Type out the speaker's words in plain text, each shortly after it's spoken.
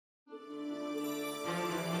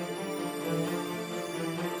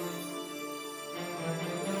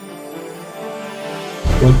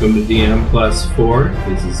Welcome to DM Plus 4.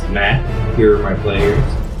 This is Matt. Here are my players.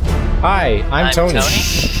 Hi, I'm Tony.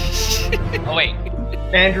 Oh, wait.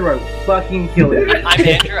 Andrew, I fucking kill it. I'm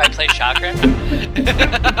Andrew. I play Chakra.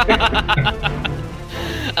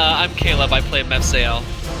 I'm Caleb. I play Mepsael.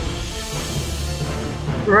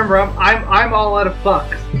 Remember, I'm all out of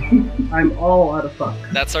fucks. I'm all out of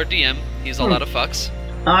fucks. That's our DM. He's all out of fucks.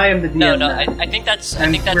 I am the DM. No, Matt. I think that's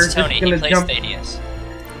And we're just Tony. He gonna plays jump- Thaddeus.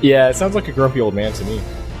 Yeah, it sounds like a grumpy old man to me.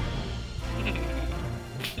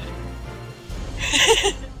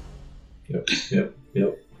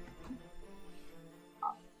 Yep.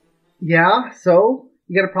 Yeah, so?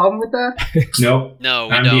 You got a problem with that? Nope. No,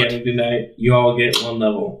 we I'm don't. DMing tonight. You all get 1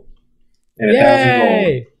 level. And 1,000 gold.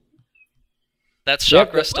 Yay! That's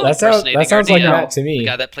Chakra Yep, still that sounds impersonating our like DM. Matt to The me.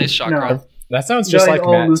 guy that plays Chakra. No. That sounds You just guys like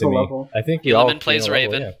all Matt lose to a me. level. I think Helaman we all plays gain a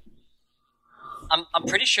level, Raven. yeah. I'm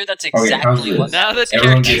pretty sure that's Okay, how's exactly this? what. Now that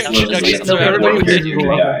Everyone character gets levels. introductions No, are out of the everybody way. gets You're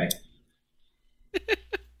gonna die.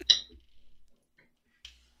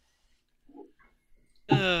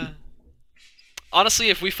 Honestly,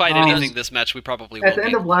 if we fight anything this match, we probably At will the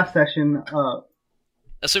end be. of last session,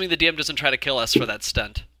 Assuming the DM doesn't try to kill us for that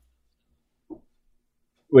stunt.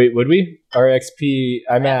 Wait, would we? Our XP,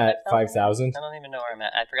 I'm at 5,000. I don't even know where I'm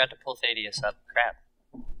at. I forgot to pull Thaddeus up. Crap.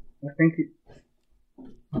 I think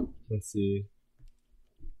Let's see.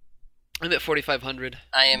 I'm at 4,500.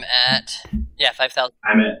 I am at 5,000.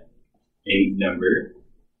 I'm at a number.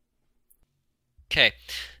 Okay,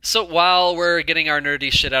 so while we're getting our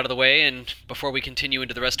nerdy shit out of the way, and before we continue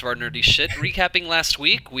into the rest of our nerdy shit, recapping last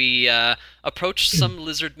week, we approached some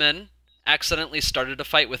lizard men, accidentally started a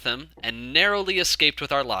fight with them, and narrowly escaped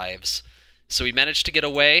with our lives. So we managed to get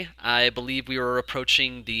away. I believe we were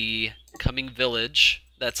approaching the coming village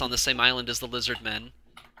that's on the same island as the lizard men.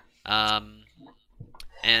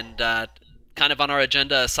 And kind of on our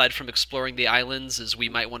agenda, aside from exploring the islands, is we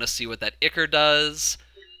might want to see what that Ichor does.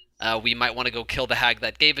 We might want to go kill the hag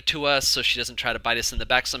that gave it to us, so she doesn't try to bite us in the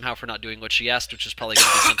back somehow for not doing what she asked, which is probably going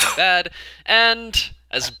to be something bad. And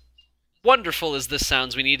as wonderful as this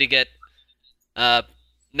sounds, we need to get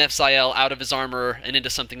Mepsael out of his armor and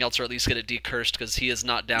into something else, or at least get it decursed, because he is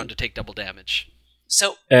not down to take double damage.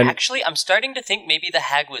 So, And- actually, I'm starting to think maybe the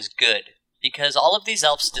hag was good, because all of these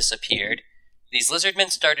elves disappeared, these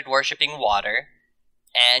lizardmen started worshipping water,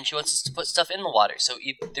 and she wants us to put stuff in the water. So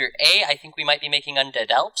either A, I think we might be making undead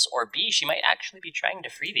elves, or B, she might actually be trying to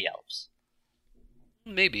free the elves.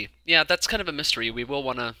 Maybe. Yeah, that's kind of a mystery. We will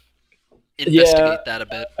want to investigate that a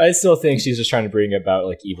bit. I still think she's just trying to bring about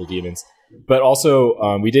like evil demons. But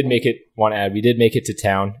also, we did make it to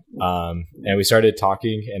town, and we started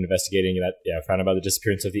talking and investigating that. Yeah, found about the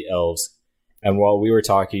disappearance of the elves. And while we were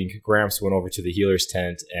talking, Gramps went over to the healer's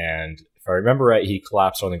tent, and if I remember right, he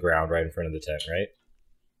collapsed on the ground right in front of the tent, right?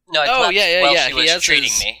 No, I Oh, collapsed yeah, while yeah. she He was has treating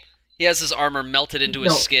his- me. He has his armor melted into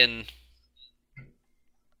his No. skin.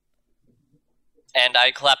 And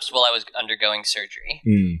I collapsed while I was undergoing surgery.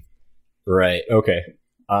 Right. Okay.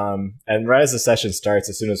 And right as the session starts,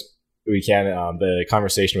 as soon as we can, the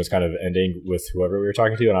conversation was kind of ending with whoever we were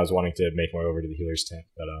talking to, and I was wanting to make my way over to the healer's tent.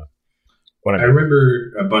 But I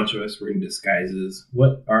remember a bunch of us were in disguises.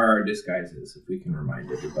 What are our disguises, if we can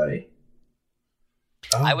remind everybody?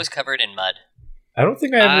 I was covered in mud. I don't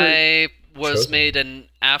think I ever. I was chosen. made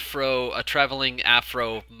a traveling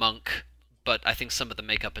afro monk, but I think some of the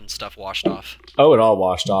makeup and stuff washed off. Oh, it all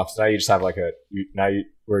washed off. So now you just have like You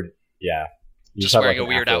Just have wearing like a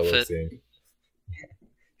weird outfit. thing.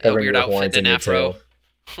 A Covering weird your outfit horns and your afro. tail.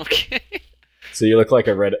 Okay. So you look like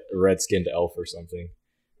a red-skinned elf or something.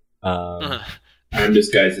 I'm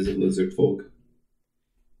disguised as a lizard folk.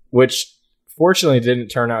 Which fortunately didn't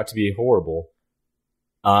turn out to be horrible.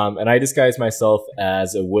 And I disguised myself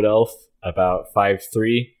as a wood elf, about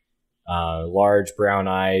 5'3", large brown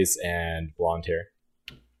eyes and blonde hair.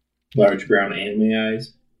 Large brown anime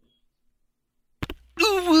eyes.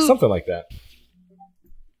 Something like that.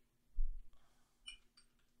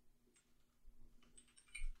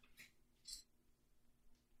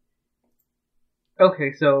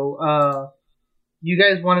 Okay, so you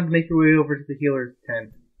guys wanted to make your way over to the healer's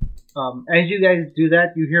tent. As you guys do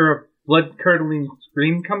that, you hear a blood-curdling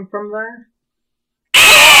scream come from there.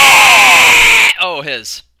 Oh,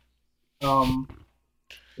 his.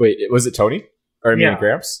 Wait, was it Tony? Or I mean Yeah.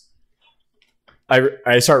 Gramps?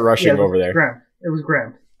 I start rushing yeah, it was over there. Gramps. It was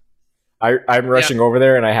Gramps. I'm rushing over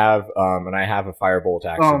there, and I have a firebolt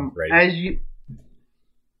action ready. As you.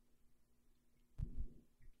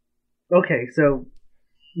 Okay, so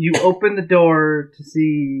you open the door to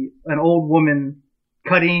see an old woman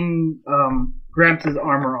cutting Gramps'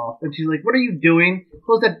 armor off, and she's like, "What are you doing?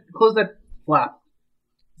 Close that flap."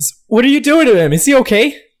 What are you doing to him? Is he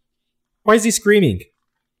okay? Why is he screaming?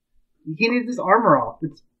 He needs his armor off.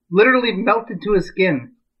 It's literally melted to his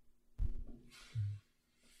skin.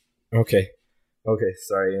 Okay,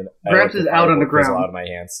 sorry. And Gramps is out on the ground. Out of my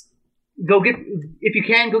hands. If you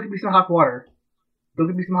can, go get me some hot water. Go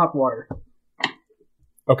get me some hot water.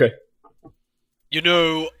 Okay.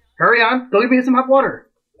 Hurry on, go get me some hot water.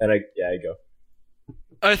 And I go.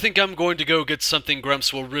 I think I'm going to go get something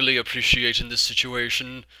Grumps will really appreciate in this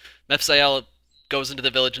situation. Mephiel goes into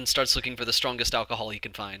the village and starts looking for the strongest alcohol he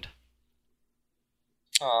can find.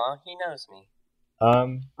 Aw, he knows me.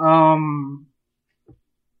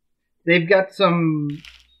 They've got some...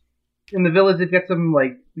 In the village, they've got some,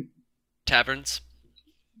 like... Taverns?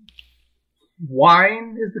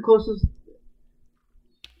 Wine is the closest...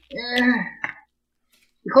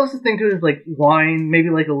 The closest thing to it is, like, wine,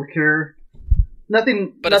 maybe like a liqueur.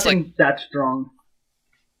 Nothing that strong.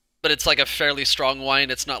 But it's like a fairly strong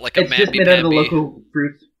wine. It's not like it's just made out of the local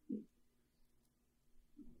fruits.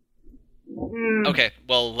 Okay,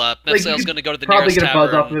 well, Mephiel's going to go to the nearest tavern. Probably get a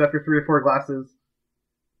buzz off of it after 3 or 4 glasses.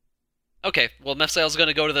 Okay, well, Mephiel's going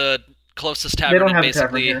to go to the closest tavern. They don't have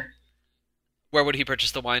basically, a tavern here. Where would he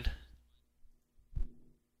purchase the wine?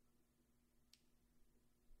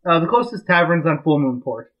 The closest tavern's on Full Moon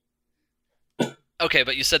Port. Okay,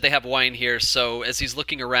 but you said they have wine here, so as he's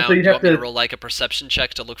looking around, do you want me to roll like a perception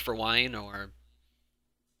check to look for wine, or...?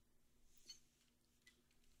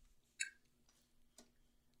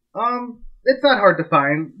 It's not hard to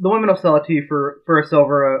find. The women will sell it to you for a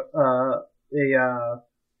silver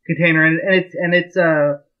container, and it's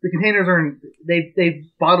the containers are they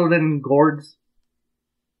bottled it in gourds.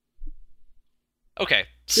 Okay,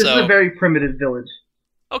 this is a very primitive village.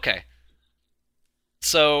 Okay.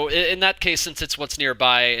 So, in that case, since it's what's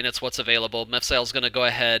nearby and it's what's available, Mephiel's going to go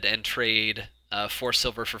ahead and trade 4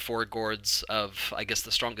 silver for 4 gourds of, I guess,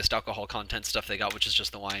 the strongest alcohol content stuff they got, which is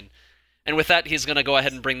just the wine. And with that, he's going to go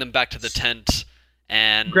ahead and bring them back to the tent,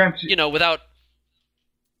 and, Gramps, without...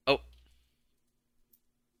 Oh.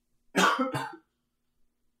 Do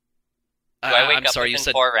I wake I'm up sorry, within you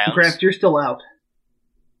said... 4 rounds? Gramps, you're still out.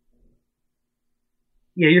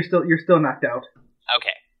 Yeah, you're still knocked out.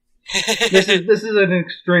 Okay. This is an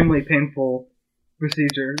extremely painful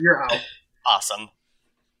procedure. You're out. Awesome.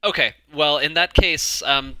 Okay, well, in that case,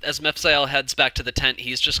 as Mephiel heads back to the tent,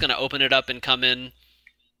 he's just going to open it up and come in.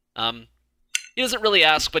 He doesn't really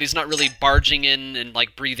ask, but he's not really barging in and,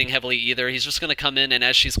 like, breathing heavily either. He's just going to come in, and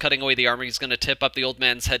as she's cutting away the armor, he's going to tip up the old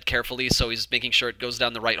man's head carefully, so he's making sure it goes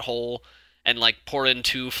down the right hole, and, like, pour in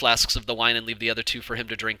 2 flasks of the wine and leave the other 2 for him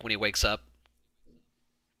to drink when he wakes up.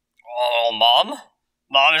 Oh, Mom?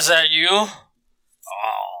 Mom, is that you?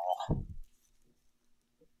 Oh.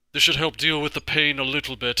 This should help deal with the pain a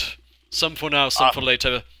little bit. Some for now, some for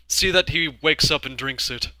later. See that he wakes up and drinks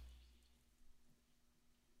it.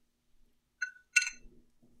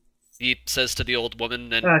 He says to the old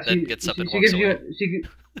woman, and then gets up and walks away.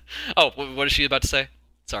 Oh, what is she about to say?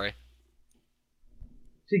 Sorry.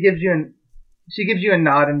 She gives you a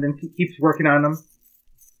nod and then keeps working on them.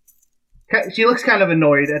 She looks kind of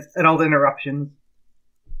annoyed at all the interruptions.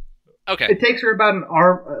 Okay. It takes her about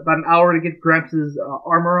an hour to get Gramps'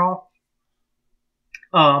 armor off.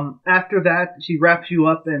 After that, she wraps you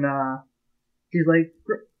up and she's like,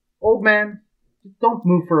 "Old man, don't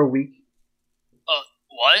move for a week."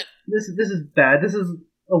 What? This is bad. This is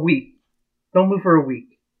a week. Don't move for a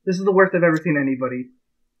week. This is the worst I've ever seen anybody.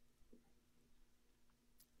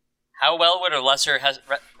 How well would a lesser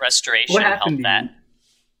restoration help that?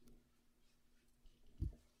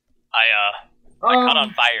 I caught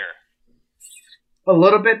on fire. A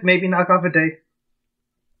little bit, maybe knock off a day.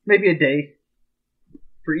 Maybe a day.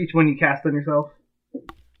 For each one you cast on yourself.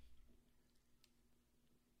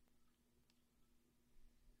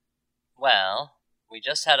 Well, we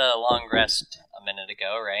just had a long rest a minute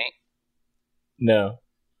ago, right? No.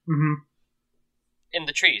 Mm-hmm. In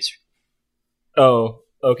the trees. Oh,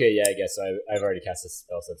 okay, yeah, I guess I've already cast a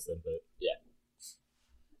spell since then, but yeah.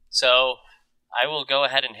 So, I will go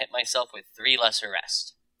ahead and hit myself with 3 lesser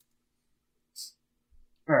rest.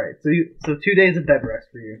 Alright, so 2 days of bed rest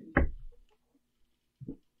for you.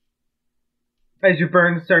 As your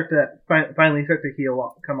burns finally start to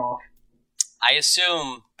heal, come off. I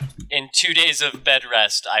assume in 2 days of bed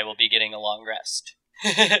rest, I will be getting a long rest.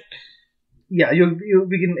 Yeah, you'll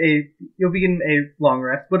begin a long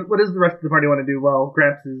rest. What does the rest of the party want to do while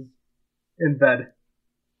Gramps is in bed?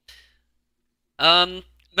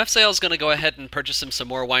 Mephiel's going to go ahead and purchase him some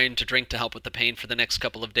more wine to drink to help with the pain for the next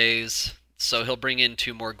couple of days. So he'll bring in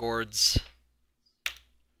 2 more gourds.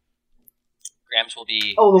 Gramps will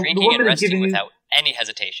be the drinking woman and resting is without any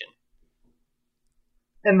hesitation.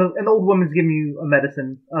 And the old woman's giving you a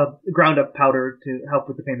medicine, ground up powder to help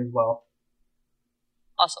with the pain as well.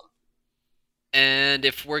 Awesome. And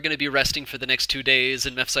if we're going to be resting for the next 2 days,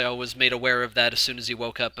 and Mephiel was made aware of that as soon as he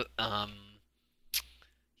woke up,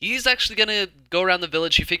 he's actually going to go around the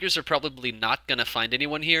village. He figures they're probably not going to find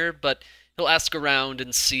anyone here, but he'll ask around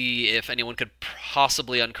and see if anyone could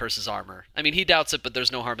possibly uncurse his armor. I mean, he doubts it, but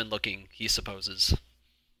there's no harm in looking, he supposes.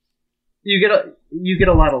 You get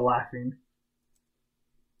a lot of laughing.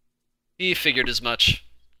 He figured as much.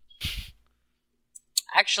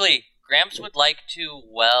 Actually, Gramps would like to,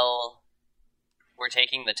 well, we're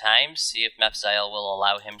taking the time, see if Mephiel will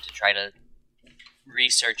allow him to try to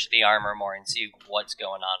research the armor more and see what's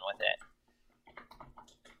going on with it.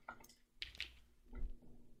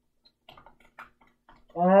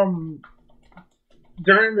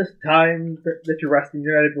 During this time that you're resting,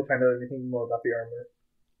 you're not able to find out anything more about the armor.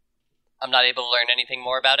 I'm not able to learn anything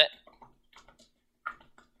more about it?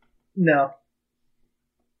 No.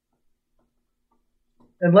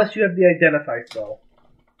 Unless you have the Identify spell.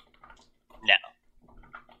 No.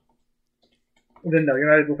 Then no, you're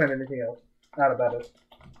not able to find anything else out about it.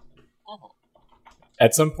 Mm-hmm.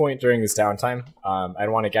 At some point during this downtime, I'd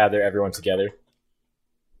want to gather everyone together.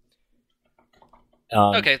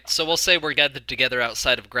 Okay, so we'll say we're gathered together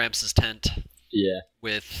outside of Gramps' tent. Yeah.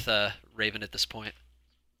 With Raven at this point.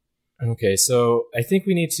 Okay, so I think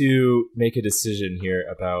we need to make a decision here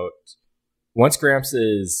about once Gramps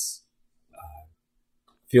is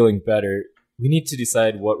feeling better, we need to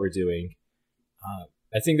decide what we're doing.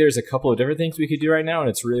 I think there's a couple of different things we could do right now, and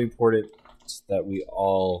it's really important that we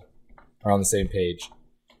all are on the same page.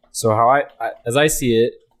 So how as I see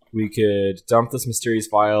it, we could dump this mysterious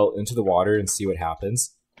vial into the water and see what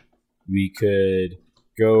happens. We could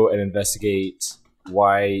go and investigate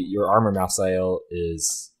why your armor Mephiel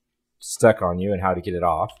is stuck on you and how to get it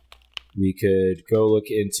off. We could go look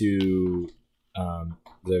into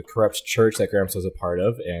the corrupt church that Gramps was a part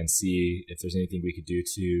of and see if there's anything we could do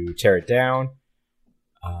to tear it down.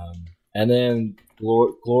 And then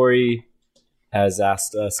Glory has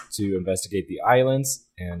asked us to investigate the islands,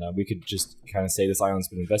 and we could just kind of say this island's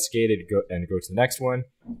been investigated and go to the next one.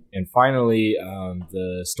 And finally,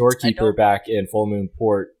 the storekeeper back in Full Moon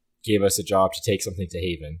Port gave us a job to take something to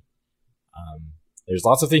Haven. There's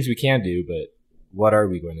lots of things we can do, but what are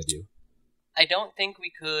we going to do? I don't think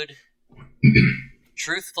we could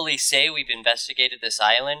truthfully say we've investigated this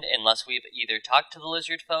island unless we've either talked to the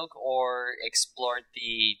lizard folk or explored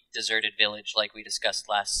the deserted village like we discussed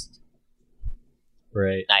last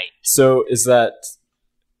night. So is that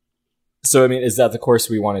the course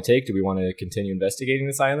we want to take? Do we want to continue investigating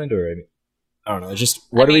this island, or I don't know, just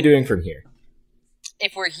what are we doing from here?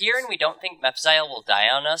 If we're here and we don't think Mephiel will die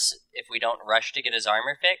on us if we don't rush to get his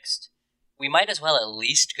armor fixed, we might as well at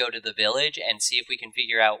least go to the village and see if we can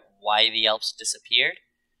figure out why the elves disappeared,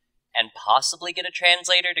 and possibly get a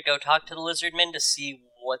translator to go talk to the lizardmen to see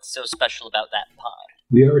what's so special about that pod.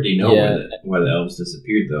 We already know why the elves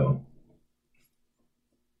disappeared, though.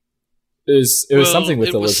 It was something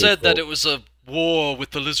with the lizard folk. It was said that it was a war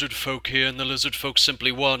with the lizard folk here, and the lizard folk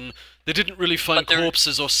simply won. They didn't really find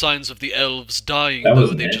corpses or signs of the elves dying, though.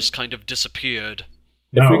 They just kind of disappeared.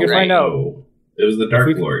 If we could find out... It was the Dark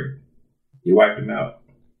Lord. He wiped him out.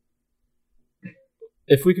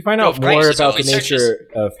 If we could find out more about the nature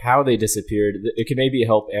of how they disappeared, it could maybe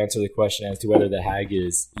help answer the question as to whether the hag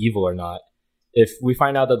is evil or not. If we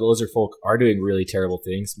find out that the lizard folk are doing really terrible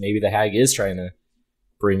things, maybe the hag is trying to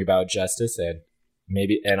bring about justice, and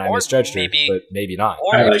I misjudged her, but maybe not.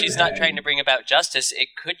 Or if she's not trying to bring about justice, it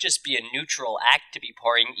could just be a neutral act to be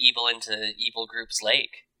pouring evil into Evil Group's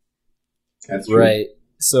lake. That's true. Right.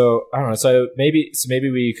 So I don't know. So maybe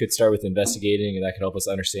we could start with investigating, and that could help us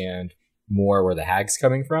understand more where the hag's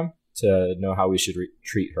coming from to know how we should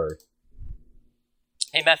treat her.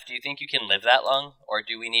 Hey, Meph, do you think you can live that long? Or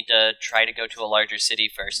do we need to try to go to a larger city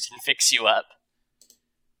first and fix you up?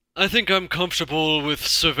 I think I'm comfortable with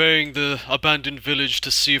surveying the abandoned village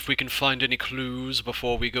to see if we can find any clues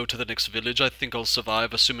before we go to the next village. I think I'll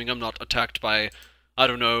survive, assuming I'm not attacked by, I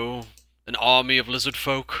don't know, an army of lizard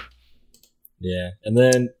folk. Yeah, and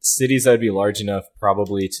then cities that would be large enough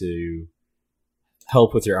probably to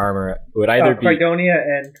help with your armor would either be Cridonia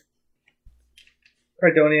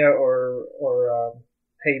or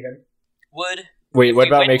Haven. Wait, what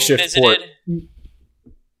about Makeshift Port?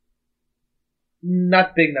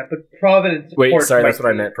 Not big enough, but Providence. Wait, sorry, that's what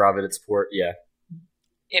I meant. Providence Port, yeah.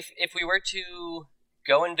 If we were to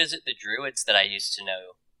go and visit the druids that I used to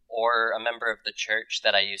know, or a member of the church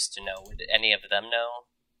that I used to know, would any of them know?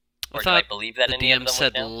 Or do I believe that any of them would know?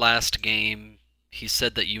 The DM said last game, he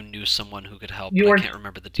said that you knew someone who could help. I can't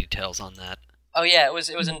remember the details on that. Oh yeah, it was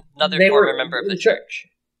another They former were- member of the it's a- church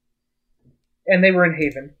And they were in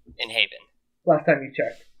Haven in Haven. last time you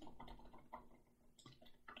checked.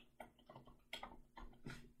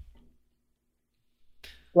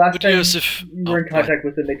 Last But time yes, if- you were in go ahead. contact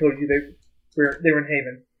with them, they told you they were in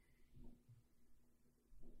Haven,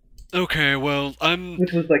 Okay, well,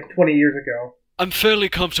 which was like 20 years ago. I'm fairly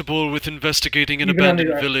comfortable with investigating an Even on the abandoned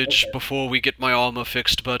island, village okay. before we get my armor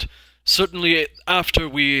fixed, but certainly after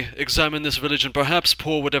we examine this village and perhaps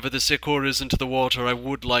pour whatever this ichor is into the water, I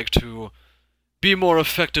would like to be more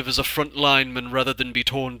effective as a front lineman rather than be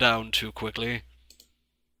torn down too quickly.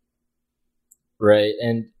 Right,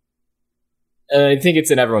 and I think it's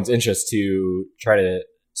in everyone's interest to try to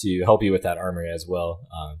help you with that armor as well.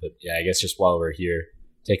 But yeah, I guess just while we're here,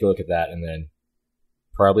 take a look at that, and then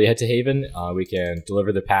probably head to Haven. We can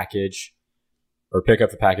deliver the package, or pick up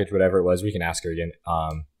the package, whatever it was. We can ask her again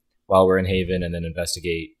while we're in Haven, and then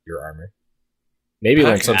investigate your armor. Maybe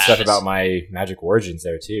learn some stuff about my magic origins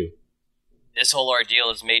there too. This whole ordeal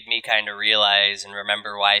has made me kind of realize and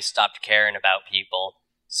remember why I stopped caring about people.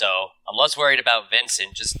 So I'm less worried about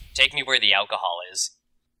Vincent. Just take me where the alcohol is.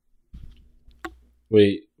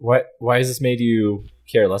 Wait, why has this made you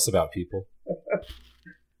care less about people?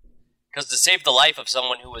 Because to save the life of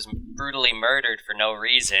someone who was brutally murdered for no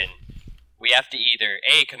reason, we have to either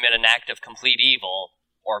A, commit an act of complete evil,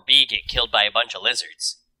 or B, get killed by a bunch of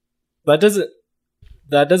lizards. That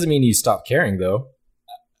doesn't mean you stop caring, though.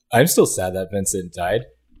 I'm still sad that Vincent died.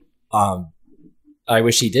 I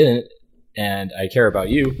wish he didn't, and I care about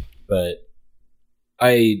you, but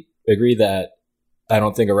I agree that I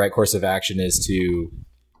don't think a right course of action is to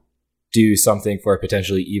do something for a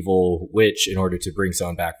potentially evil witch in order to bring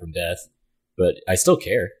someone back from death. But I still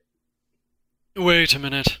care. Wait a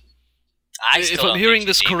minute. If I'm hearing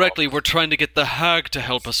this correctly, we're trying to get the hag to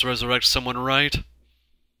help us resurrect someone, right?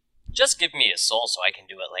 Just give me a soul so I can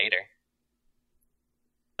do it later.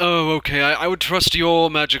 Oh, okay. I would trust your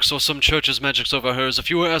magics or some church's magics over hers. If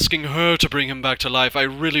you were asking her to bring him back to life, I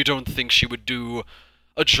really don't think she would do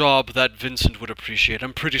a job that Vincent would appreciate.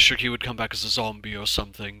 I'm pretty sure he would come back as a zombie or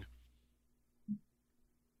something.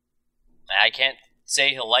 I can't say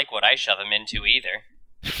he'll like what I shove him into either.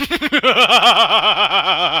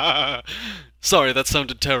 Sorry, that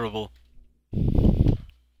sounded terrible.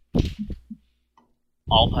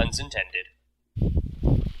 All puns intended.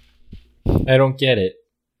 I don't get it.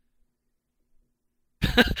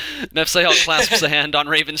 Nefsahel clasps a hand on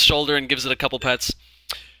Raven's shoulder and gives it a couple pets.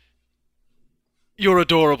 You're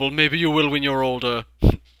adorable. Maybe you will when you're older.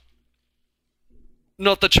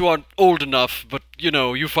 Not that you aren't old enough, but, you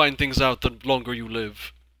know, you find things out the longer you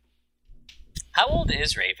live. How old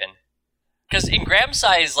is Raven? Because in Graham's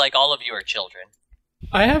size, like, all of you are children.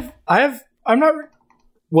 I'm not...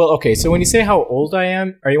 Well, okay, so when you say how old I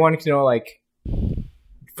am, are you wanting to know, like,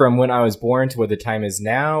 from when I was born to what the time is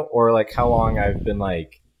now, or, like, how long I've been,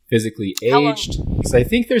 like, physically aged? Because I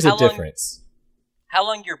think there's a difference. How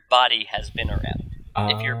long your body has been around?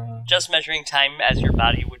 If you're just measuring time as your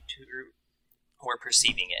body would or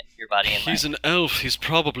perceiving it, your body and mind. He's an elf. He's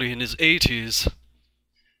probably in his 80s.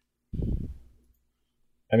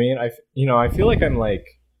 I mean, I feel like I'm, like,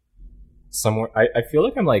 somewhere... I feel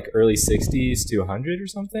like I'm, like, early 60s to 100 or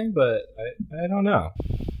something, but I don't know.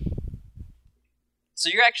 So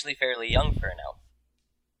you're actually fairly young for an elf.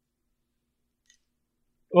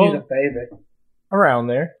 He's a Well, baby. around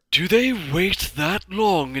there. Do they wait that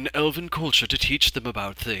long in elven culture to teach them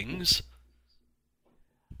about things?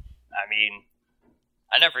 I mean,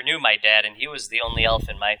 I never knew my dad, and he was the only elf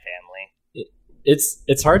in my family.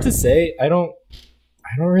 It's hard to say. I don't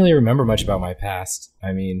really remember much about my past.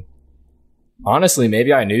 I mean, honestly,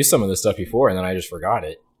 maybe I knew some of this stuff before and then I just forgot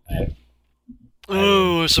it.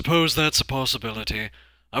 I suppose that's a possibility.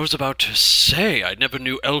 I was about to say, I never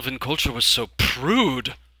knew elven culture was so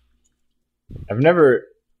prude. I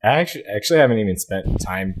actually haven't even spent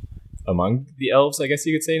time among the elves, I guess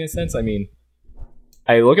you could say, in a sense. I mean,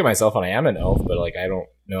 I look at myself and I am an elf, but, like, I don't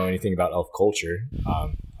know anything about elf culture. I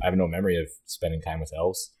have no memory of spending time with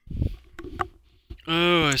elves.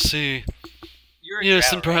 Oh, I see. You're a Yes,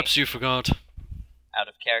 drow, and perhaps right? you forgot. Out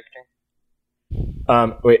of character.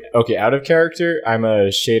 Wait, okay, out of character, I'm a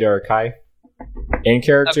Shadar Kai. In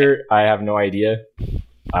character, I have no idea.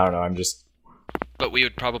 I don't know, I'm just... But we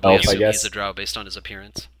would probably Elf, I assume guess. he's a drow based on his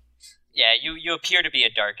appearance. Yeah, you appear to be a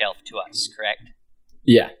dark elf to us, correct?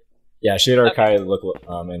 Yeah. Yeah, Shadar Okay.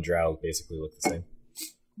 Kai and Drow basically look the same.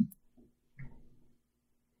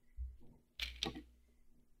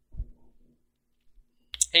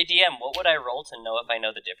 Hey DM, what would I roll to know if I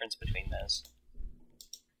know the difference between those?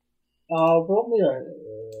 Roll me a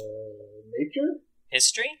nature?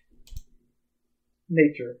 History?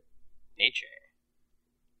 Nature. Nature.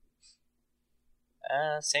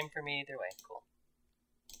 Same for me either way. Cool.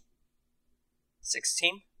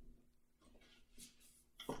 16?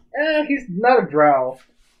 He's not a drow.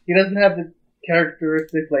 He doesn't have the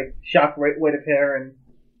characteristic, like, shock white of hair and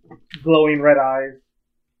glowing red eyes.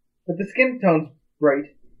 But the skin tone's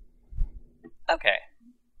bright. Okay.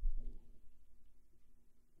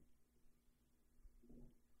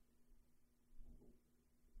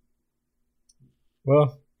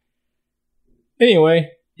 Well,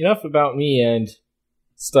 anyway, enough about me and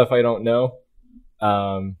stuff I don't know.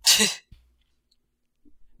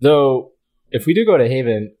 Though, if we do go to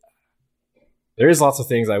Haven, there is lots of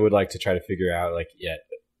things I would like to try to figure out, like, I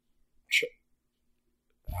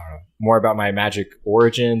don't know, more about my magic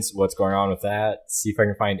origins, what's going on with that, see if I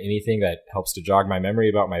can find anything that helps to jog my memory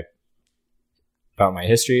about my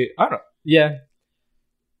history. I don't know. Yeah.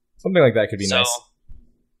 Something like that could be nice. So,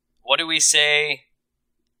 what do we say?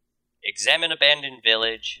 Examine abandoned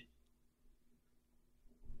village,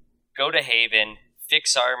 go to Haven,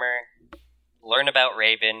 fix armor, learn about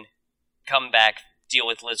Raven, come back, deal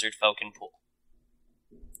with lizard folk and pool.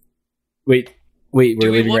 Wait, we're Do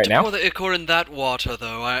we leaving want right to now? pour the ichor in that water,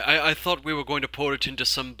 though? I thought we were going to pour it into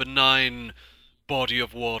some benign body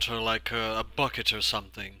of water, like a bucket or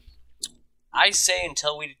something. I say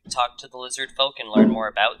until we talk to the lizard folk and learn more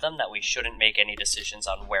about them, that we shouldn't make any decisions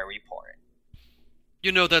on where we pour it.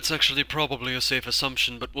 You know, that's actually probably a safe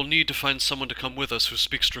assumption, but we'll need to find someone to come with us who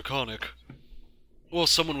speaks Draconic. Or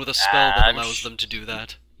someone with a spell that allows them to do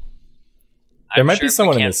that. There might be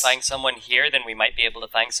someone if we in can't this. find someone here, then we might be able to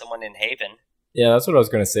find someone in Haven. Yeah, that's what I was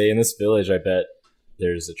going to say. In this village, I bet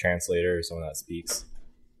there's a translator or someone that speaks.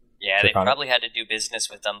 Yeah, they Draconic. probably had to do business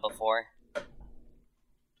with them before.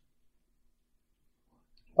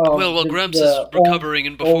 Well, while Gramps is recovering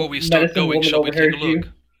and before we start going, shall we take a look?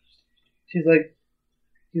 She's like,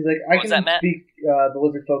 I What was can that, Matt? speak the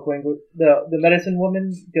lizard folk language. The medicine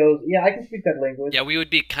woman goes, yeah, I can speak that language. Yeah, we would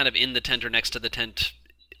be kind of in the tent or next to the tent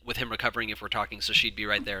with him recovering if we're talking, so she'd be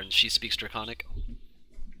right there, and she speaks Draconic.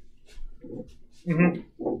 Mm-hmm.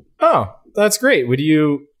 Oh, that's great. Would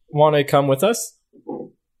you want to come with us?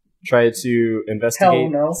 Try to investigate? Hell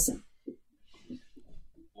no.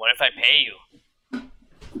 What if I pay you?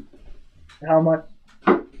 How much?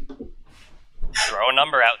 Throw a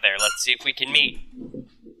number out there. Let's see if we can meet.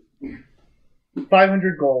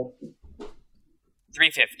 500 gold.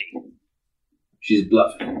 350. She's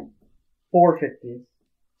bluffing. 450.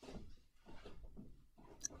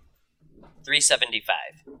 375.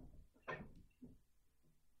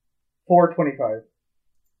 425.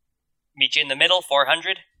 Meet you in the middle.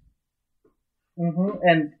 400. Mm-hmm.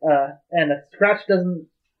 And a scratch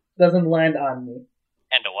doesn't land on me.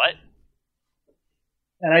 And a what?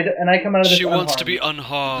 And I come out of this She wants to unharmed. be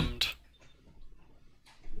unharmed.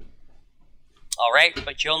 All right,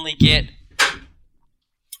 but you only get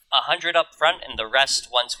 100 up front, and the rest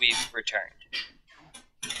once we've returned.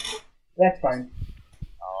 That's fine.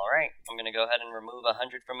 All right, I'm gonna go ahead and remove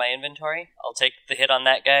 100 from my inventory. I'll take the hit on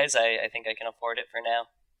that, guys. I think I can afford it for now.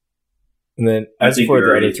 And then, I as think for you're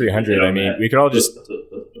the other already 300, hit I on mean, that. we could all just...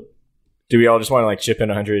 Do we all just want to, like, chip in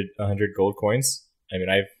 100 gold coins? I mean,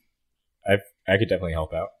 I could definitely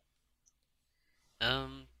help out.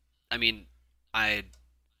 I mean,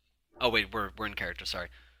 Oh wait, we're in character, sorry.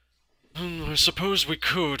 I suppose we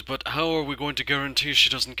could, but how are we going to guarantee she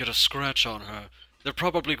doesn't get a scratch on her? They're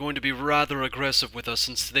probably going to be rather aggressive with us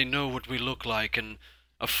since they know what we look like, and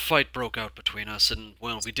a fight broke out between us, and,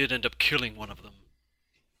 well, we did end up killing one of them.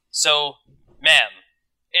 So, ma'am,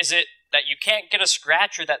 is it that you can't get a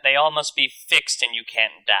scratch, or that they all must be fixed and you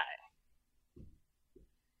can't die?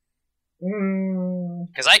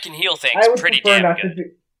 Because I can heal things pretty damn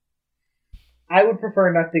good. I would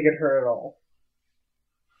prefer not to get hurt at all.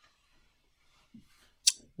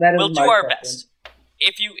 That is We'll do my our preference. best.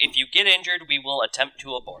 If you get injured, we will attempt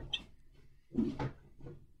to abort.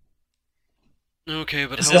 Okay,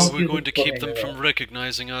 but This how is- are we going to keep them Don't from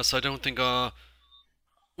recognizing us? I don't think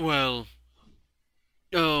well...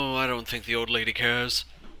 Oh, I don't think the old lady cares.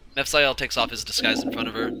 Mephiel takes off his disguise in front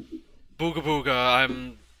of her. Booga booga,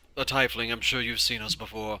 I'm a tiefling, I'm sure you've seen us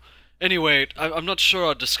before. Anyway, I'm not sure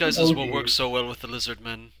our disguises will work so well with the lizard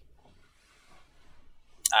men.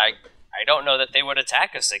 I don't know that they would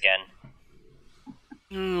attack us again.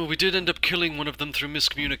 We did end up killing one of them through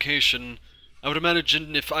miscommunication. I would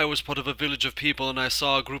imagine if I was part of a village of people and I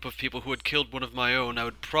saw a group of people who had killed one of my own, I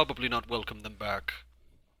would probably not welcome them back.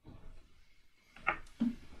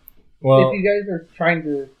 Well, If you guys are trying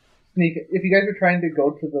to go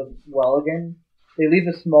to the well again, they leave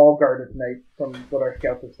a small guard at night, from what our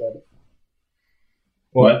scouts have said.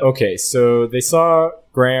 Well, What? okay, so they saw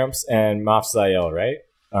Gramps and Mafzael, right?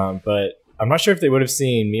 But I'm not sure if they would have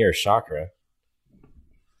seen me or Chakra.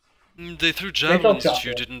 They threw javelins at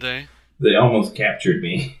you, Chakra. didn't they? They almost captured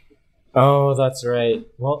me. Oh, that's right.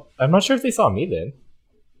 Well, I'm not sure if they saw me then.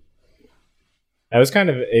 I was kind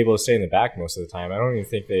of able to stay in the back most of the time. I don't even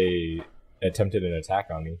think they attempted an attack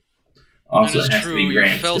on me. Also, That it is has to true. be You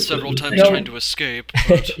Gramps fell to several put the times thing. trying to escape.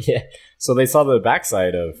 But Yeah. So they saw the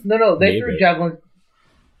backside of. No, they Maybe. threw javelins.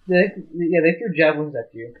 They threw javelins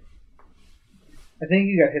at you. I think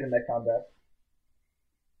you got hit in that combat.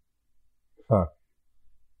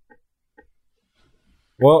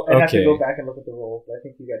 Well, I'd have to okay. go back and look at the rolls, but I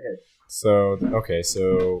think you got hit. So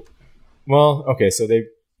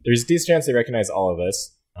there's a decent chance they recognize all of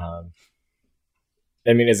us.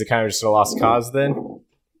 I mean, is it kind of just a lost cause then?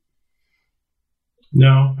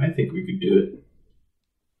 No, I think we could do it.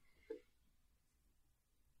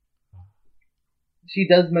 She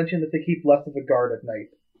does mention that they keep less of a guard at night.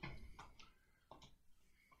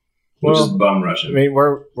 We'll Well, just bum I rush them. mean,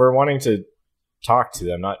 we're wanting to talk to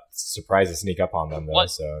them, not surprise and sneak up on them, though. What-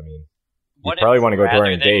 So I mean, you What probably if want to go rather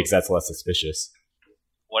during the day than- because that's less suspicious.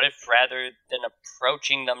 What if rather than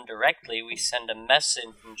approaching them directly, we send a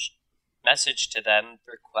message to them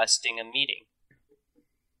requesting a meeting?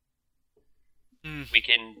 Hmm. We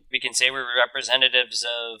can say we're representatives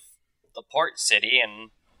of the port city and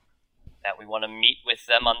that we want to meet with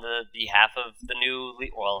them on the behalf of the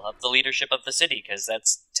of the leadership of the city, because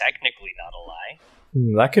that's technically not a lie.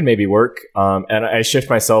 That could maybe work. And I shift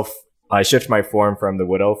my form from the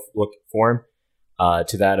wood elf look form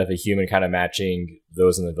to that of a human, kind of matching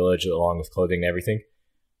those in the village along with clothing and everything.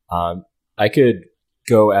 I could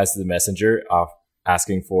go as the messenger,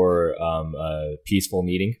 asking for a peaceful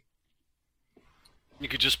meeting. you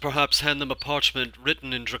could just perhaps hand them a parchment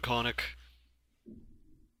written in Draconic.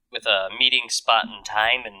 With a meeting spot and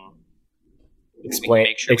time, and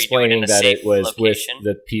Explaining in a that safe it was location. with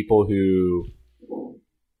the people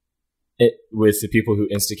who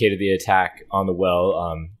instigated the attack on the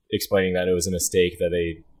well. Explaining that it was a mistake that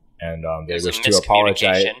they There's wish a to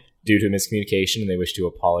apologize miscommunication. due to miscommunication, and they wish to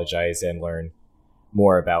apologize and learn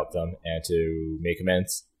more about them and to make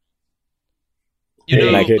amends. You Hey, know,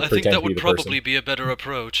 and I could I think pretend that to be would the probably person. be a better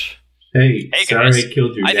approach. Hey, Hey, sorry guys. I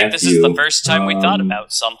killed your I nephew. think this is the first time we thought Um,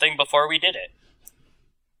 about something before we did it.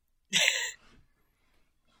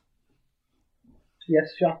 Yes,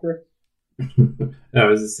 Chakra. I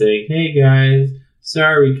was just saying, hey guys,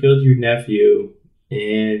 sorry we killed your nephew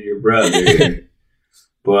and your brother,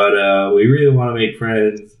 but we really want to make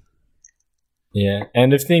friends. Yeah,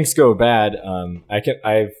 and if things go bad, I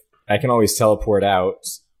can always teleport out,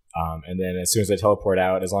 and then as soon as I teleport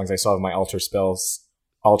out, as long as I still have my alter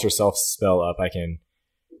self spell up, I can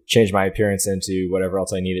change my appearance into whatever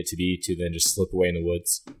else I need it to be to then just slip away in the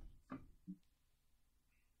woods.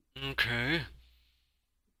 Okay.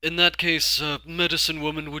 In that case, medicine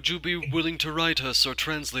woman, would you be willing to write us or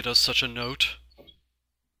translate us such a note?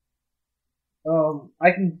 I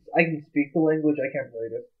can speak the language. I can't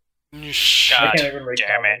write it. Shut. I can't even write Damn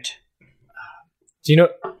common. it. Do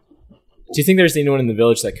you think there's anyone in the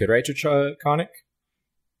village that could write Draconic?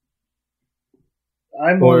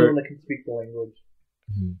 I'm the Or- only one that can speak the language.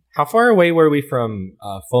 How far away were we from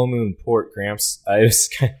Full Moon Port, Gramps?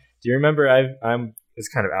 Do you remember? I was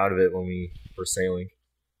kind of out of it when we were sailing.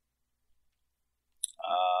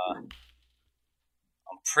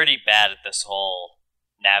 I'm pretty bad at this whole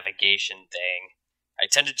navigation thing. I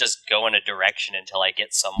tend to just go in a direction until I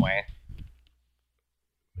get somewhere.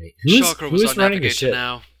 Wait, Chakra was who's our running the navigator ship?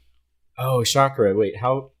 now. Oh, Chakra. Wait,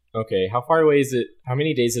 how far away is it? How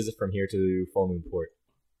many days is it from here to Full Moon Port?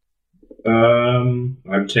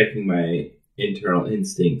 I'm checking my internal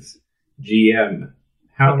instincts. GM,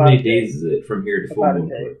 how About many a day. days is it from here to Full About a Moon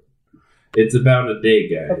day. Port? It's about a day,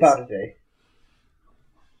 guys. About a day.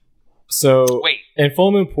 So, Wait, in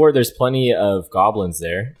Full Moon Port, there's plenty of goblins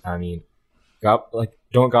there. I mean,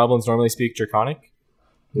 don't goblins normally speak Draconic?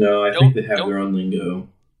 No, I Don't- think they have don't- their own lingo.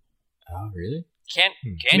 Oh, really? can't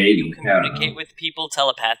Maybe, you I don't communicate know. with people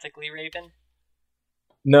telepathically, Raven?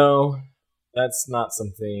 No, that's not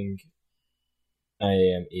something I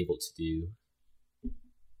am able to do.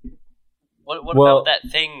 What Well- about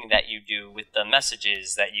that thing that you do with the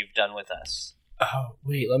messages that you've done with us? Oh,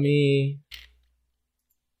 wait, let me...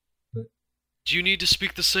 Do you need to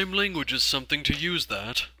speak the same language as something to use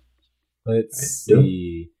that? Let's I don't-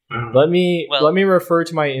 see. I don't know. Let me Well- refer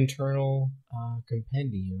to my internal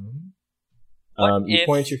compendium. What You if-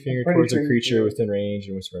 point your finger Pretty towards a sure you creature do. within range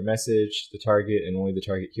and whisper a message. The target, and only the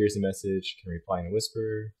target hears the message, can reply in a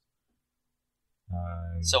whisper.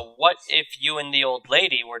 So what if you and the old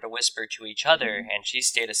lady were to whisper to each other and she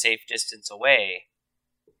stayed a safe distance away?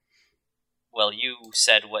 Well, you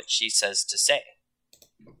said what she says to say.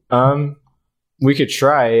 We could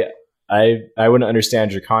try. I wouldn't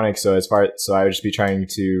understand Draconic, so I would just be trying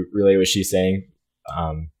to relay what she's saying.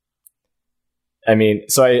 I mean,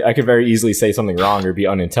 so I could very easily say something wrong or be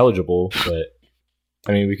unintelligible, but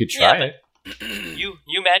I mean, we could try it.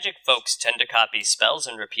 You magic folks tend to copy spells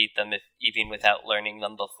and repeat them even without learning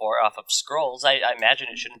them before off of scrolls. I imagine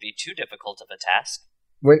it shouldn't be too difficult of a task.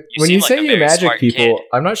 When you like say a you very magic smart people, kid.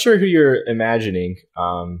 I'm not sure who you're imagining.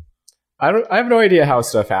 I have no idea how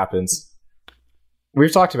stuff happens.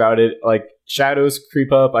 We've talked about it. Like shadows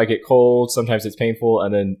creep up, I get cold, sometimes it's painful,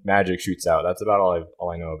 and then magic shoots out. That's about all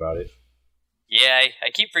I know about it. Yeah, I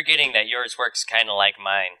keep forgetting that yours works kind of like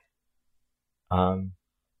mine.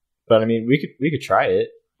 But I mean, we could try it.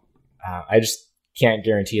 I just can't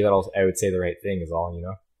guarantee that I would say the right thing. Is all, you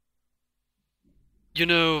know. You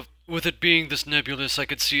know, with it being this nebulous, I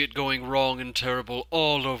could see it going wrong and terrible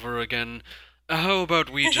all over again. How about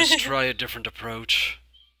we just try a different approach?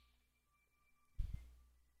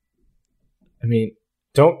 I mean,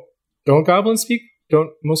 don't goblins speak?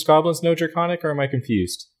 Don't most goblins know Draconic, or am I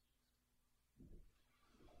confused?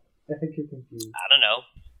 I think you're confused. I don't know.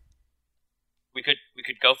 We could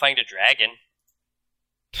go find a dragon.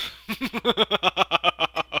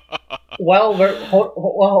 Well,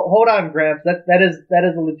 hold on, Gramps. That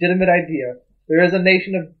is a legitimate idea. There is a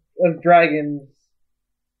nation of dragons.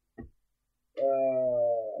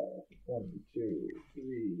 1, 2,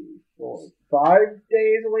 3, 4, 5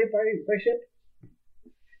 days away by ship.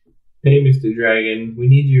 Hey, Mr. Dragon, we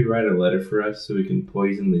need you to write a letter for us so we can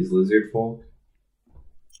poison these lizard folk.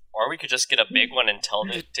 Or we could just get a big one and tell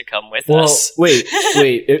it to come with Well, us. wait.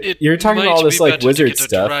 You're talking about all this like wizard to get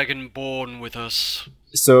stuff. A dragon born with us.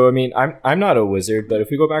 So I mean, I'm not a wizard, but if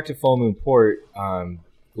we go back to Full Moon Port,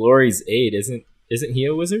 Glory's aide isn't he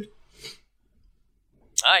a wizard?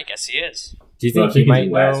 I guess he is. Do you Well, think he might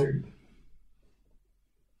he's a know? wizard.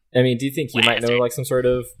 I mean, do you think he might know Wizard. like some sort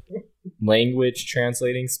of language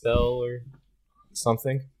translating spell or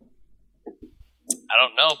something? I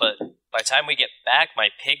don't know, but by the time we get back, my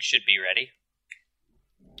pig should be ready.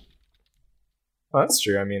 Well, that's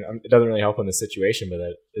true. I mean, it doesn't really help in the situation, but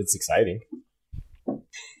it's exciting.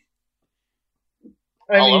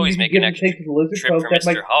 I'll always you make can an give extra and take to the lizard trip folk. for That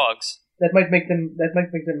Mr. Hogs. might make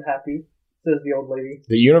them happy. Says the old lady.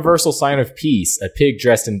 The universal sign of peace: a pig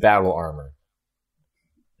dressed in battle armor.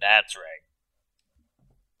 That's right.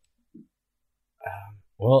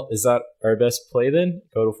 Well, is that our best play then?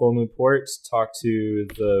 Go to Full Moon Port, talk to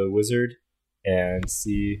the wizard, and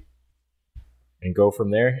go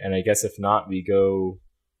from there. And I guess if not, we go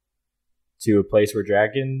to a place where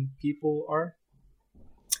dragon people are.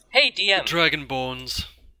 Hey, DM. Dragonborns.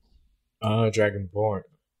 Dragonborn.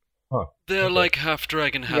 Huh. They're Okay. like half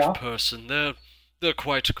dragon, half Yeah. person. They're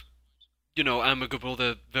quite, amicable.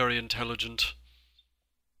 They're very intelligent.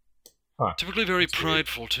 Huh. Typically very That's weird.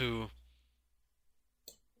 prideful too.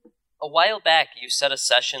 A while back, you set a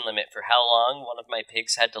session limit for how long one of my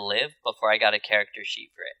pigs had to live before I got a character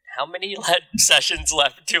sheet for it. How many sessions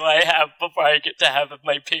left do I have before I get to have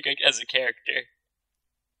my pig as a character?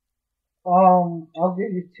 I'll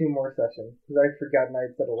give you 2 more sessions because I'd forgotten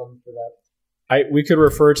I'd set a limit for that. We could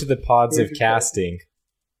refer to the pods Here's of your casting.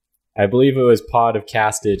 I believe it was pod of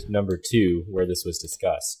casted number 2 where this was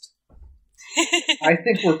discussed. I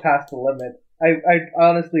think we're past the limit. I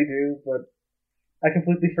honestly do, but I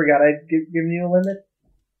completely forgot I'd given you a limit.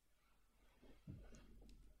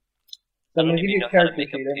 So I I'm don't gonna give even you know a how to character make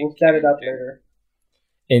a sheet, and pig we'll set it up character.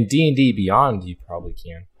 later. In D&D Beyond, you probably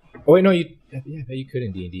can. Oh wait, no, I bet you could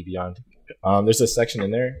in D&D Beyond. There's a section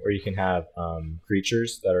in there where you can have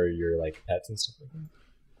creatures that are your like pets and stuff like that.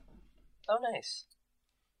 Oh, nice.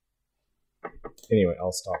 Anyway,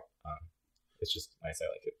 I'll stop. It's just nice. I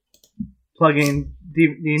like it. Plug in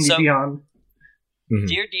D&D So- Beyond. Mhm.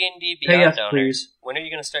 Dear D&D Pay Beyond us, owners, please. when are you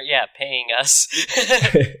going to start, paying us?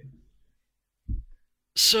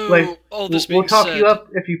 So Like, all this We'll being talk said, you up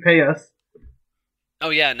if you pay us. oh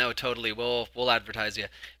yeah, no, totally. We'll advertise you.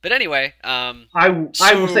 But anyway, I will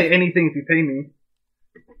So- say anything if you pay me.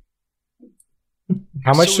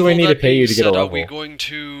 How much so do with I all need to that pay you being to get a said, level? Are we going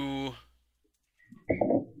to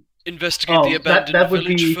investigate the Oh, abandoned that would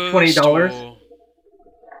village be first? $20. or-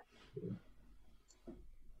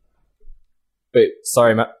 Wait,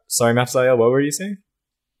 sorry, Mapsael, what were you saying?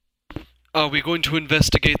 Are we going to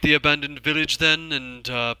investigate the abandoned village then, and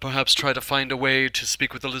perhaps try to find a way to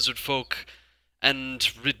speak with the lizard folk and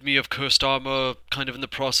rid me of cursed armor, kind of in the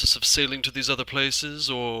process of sailing to these other places,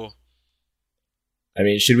 or... I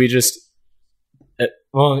mean, should we just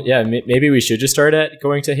Well, yeah, maybe we should just start at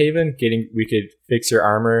going to Haven. We could fix your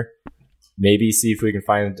armor. Maybe see if we can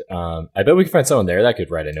find. I bet we can find someone there that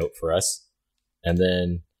could write a note for us, and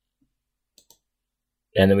then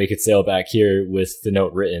we could sail back here with the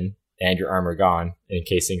note written and your armor gone in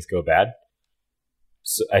case things go bad.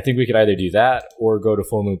 So I think we could either do that or go to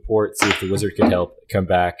Full Moon Port, see if the wizard could help, come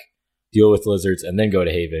back, deal with lizards, and then go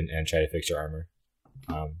to Haven and try to fix your armor.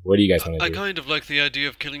 What do you guys want to do? I kind of like the idea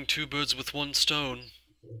of killing two birds with one stone.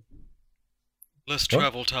 Less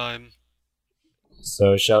travel time.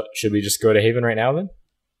 So should we just go to Haven right now then?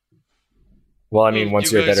 Well, I mean,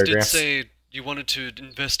 once you're better, Gramps. You guys did say you wanted to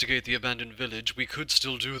investigate the abandoned village. We could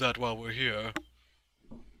still do that while we're here.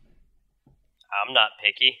 I'm not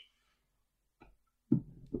picky.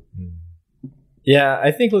 Yeah,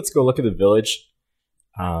 I think let's go look at the village.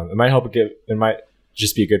 It might help. It might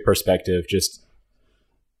just be a good perspective, just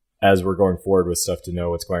as we're going forward with stuff to know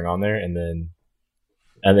what's going on there, and then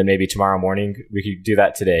maybe tomorrow morning we could do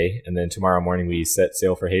that today, and then tomorrow morning we set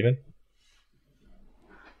sail for Haven.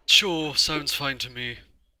 Sure, sounds fine to me.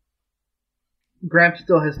 Gramps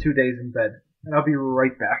still has 2 days in bed, and I'll be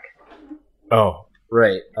right back. Oh,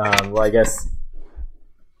 right. Well, I guess.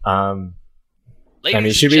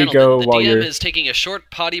 Ladies should and we gentlemen, go the while DM you're... is taking a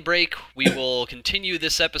short potty break. We will continue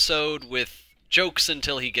this episode with jokes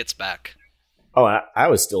until he gets back. Oh, I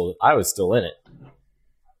was still in it.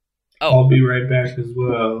 Oh, I'll be right back as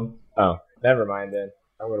well. Oh, never mind then.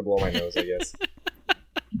 I'm gonna blow my nose, I guess.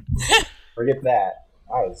 Forget that.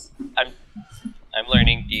 I'm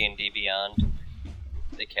learning D&D Beyond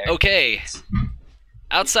the character. okay.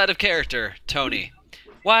 Outside of character, Tony,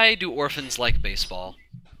 why do orphans like baseball?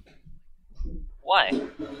 Why?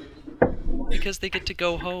 Because they get to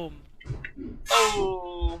go home.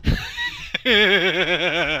 Oh. Sorry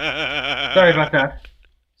about that.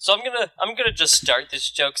 So I'm gonna just start this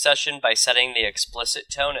joke session by setting the explicit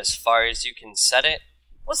tone as far as you can set it.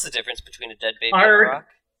 What's the difference between a dead baby and a rock?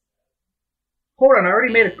 Hold on, I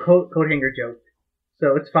already made a coat hanger joke,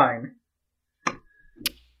 so it's fine.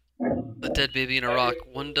 A dead baby in a rock.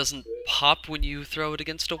 One doesn't pop when you throw it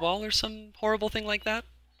against a wall or some horrible thing like that?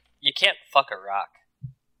 You can't fuck a rock.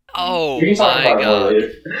 Oh You can talk my about it more god.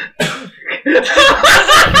 later.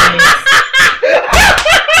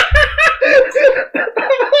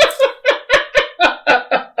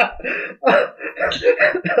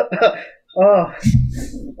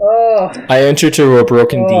 Oh, I entered to a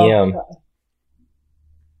broken DM.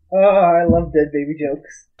 I love dead baby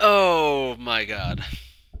jokes. Oh my god.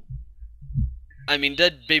 I mean,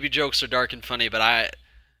 dead baby jokes are dark and funny, but I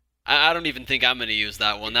don't even think I'm gonna use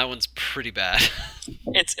that one. That one's pretty bad.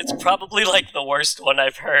 It's probably like the worst one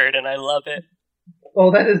I've heard, and I love it.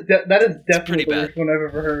 Oh, that is definitely pretty the bad. worst one I've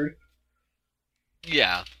ever heard.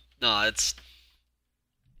 Yeah. No, it's...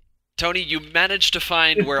 Tony, you managed to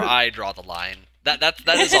find where I draw the line. That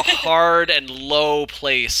is a hard and low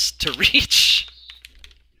place to reach.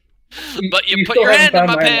 But you put still your haven't hand in found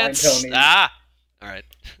my line, pants. Tony. Alright.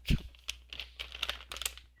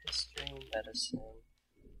 History, medicine.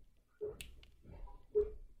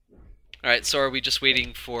 Alright, so are we just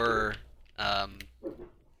waiting for...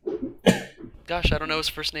 Gosh, I don't know his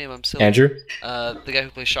first name. I'm silly. Andrew? The guy who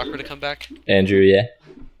plays Chakra to come back? Andrew, yeah.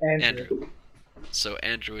 Andrew. So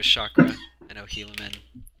Andrew is Chakra. I know Helaman.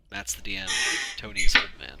 Matt's the DM. Tony's Old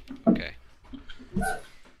Man. Okay.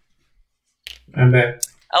 I'm back.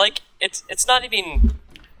 I like it's not even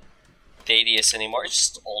Thaddeus anymore. It's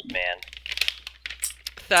just Old Man.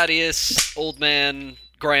 Thaddeus, Old Man,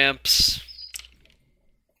 Gramps.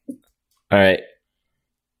 All right.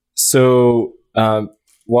 So,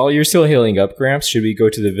 while you're still healing up, Gramps, should we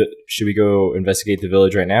go investigate the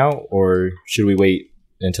village right now, or should we wait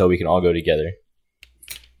until we can all go together?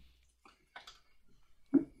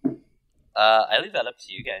 I leave that up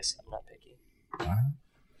to you guys. I'm not picky.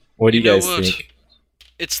 What do you know guys what? think?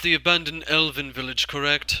 It's the abandoned elven village,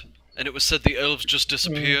 correct? And it was said the elves just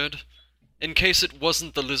disappeared? In case it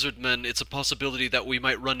wasn't the lizard men, it's a possibility that we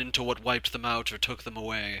might run into what wiped them out or took them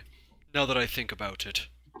away. Now that I think about it.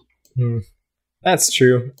 That's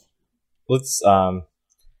true. Let's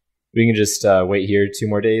we can just wait here 2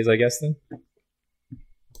 more days, I guess, then.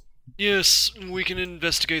 Yes, we can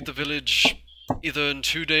investigate the village either in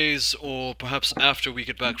 2 days or perhaps after we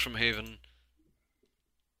get back from Haven.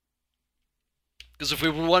 Because if we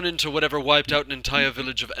run into whatever wiped out an entire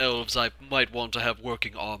village of elves, I might want to have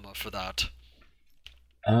working armor for that.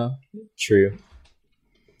 True.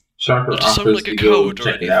 Chakra It doesn't sound offers like a to go code or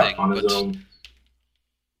check it out anything, on his but- own.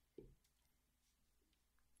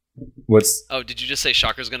 What's Oh, did you just say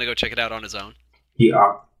Chakra's gonna go check it out on his own? He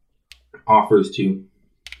offers to.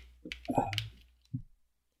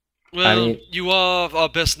 Well, you are our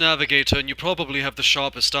best navigator, and you probably have the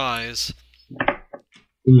sharpest eyes.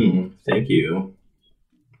 Thank you.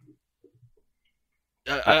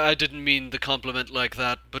 I didn't mean the compliment like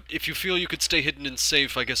that, but if you feel you could stay hidden and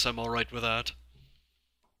safe, I guess I'm alright with that.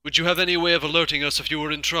 Would you have any way of alerting us if you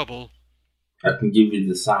were in trouble? I can give you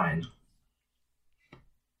the sign.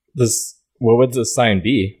 What would the sign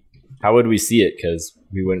be? How would we see it? Because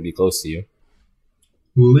we wouldn't be close to you.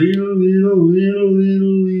 Little.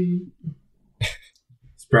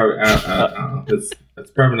 It's probably I don't know.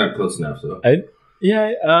 It's probably not close enough. So I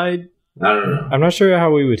don't know. I'm not sure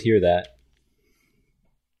how we would hear that.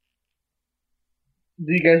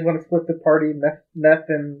 Do you guys want to split the party? Neff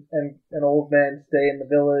and an old man stay in the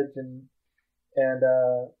village, and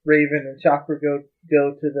Raven and Chakra go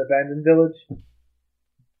to the abandoned village.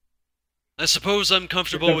 I suppose I'm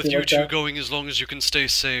comfortable with you like two that. going as long as you can stay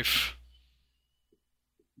safe.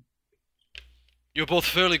 You're both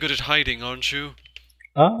fairly good at hiding, aren't you?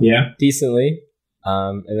 Yeah. Decently.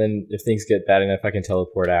 And then if things get bad enough, I can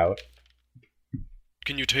teleport out.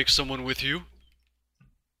 Can you take someone with you?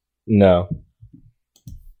 No.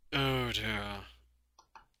 Oh dear.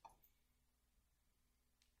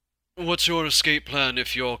 What's your escape plan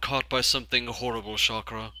if you're caught by something horrible,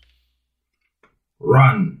 Chakra?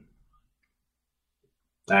 Run.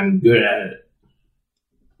 I'm good at it.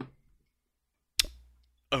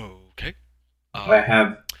 Okay. I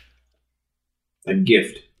have a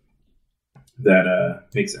gift that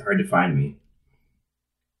makes it hard to find me.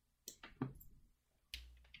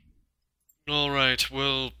 Alright,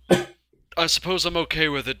 well, I suppose I'm okay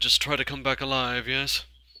with it. Just try to come back alive, yes?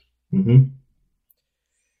 Mm-hmm.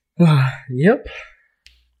 Yep.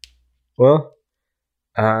 Well,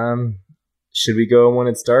 should we go when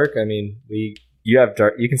it's dark? I mean, you have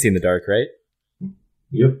dark. You can see in the dark, right?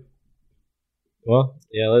 Yep. Well,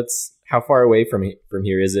 yeah. Let's. How far away from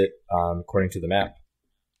here is it, according to the map?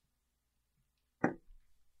 3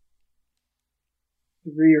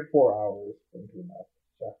 or 4 hours into the map.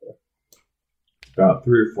 Chakra. About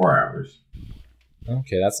 3 or 4 hours.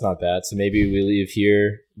 Okay, that's not bad. So maybe we leave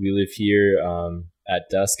here. At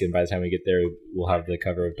dusk, and by the time we get there, we'll have the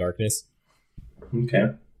cover of darkness.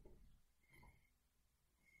 Okay.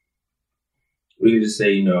 We can just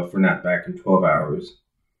say, if we're not back in 12 hours,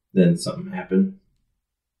 then something happened.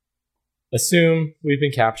 Assume we've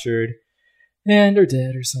been captured and are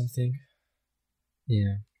dead or something.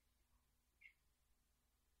 Yeah.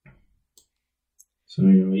 So,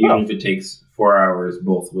 even if it takes 4 hours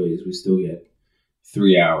both ways, we still get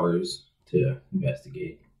 3 hours to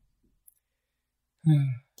investigate.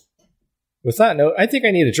 With that note, I think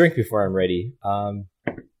I need a drink before I'm ready.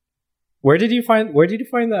 Where did you find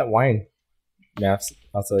that wine, Maps?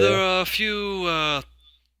 I'll tell you. There are a few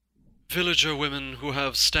villager women who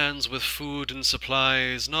have stands with food and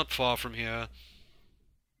supplies not far from here.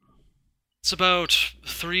 It's about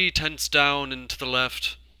 3 tents down and to the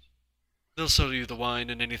left. They'll sell you the wine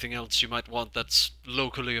and anything else you might want that's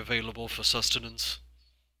locally available for sustenance.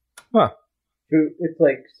 Huh. Food, it's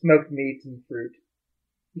like smoked meats and fruit.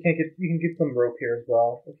 You can get some rope here as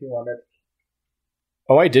well if you want it.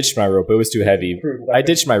 Oh, I ditched my rope. It was too heavy. Fruit I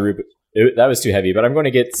ditched my rope. That was too heavy, but I'm going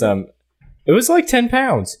to get some. It was like 10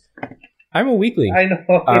 pounds. I'm a weakling. I know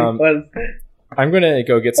it was. I'm going to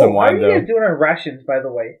go get some wine, How are you though. guys doing on rations, by the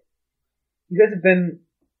way? You guys have been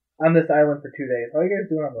on this island for 2 days. How are you guys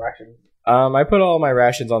doing on rations? I put all my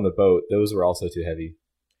rations on the boat. Those were also too heavy.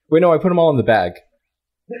 Wait, no, I put them all in the bag.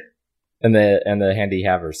 and the handy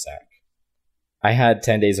haver's sack. I had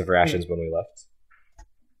 10 days of rations when we left.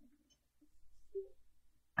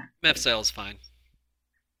 Meth sale's fine.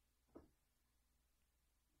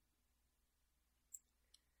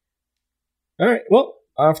 All right, well,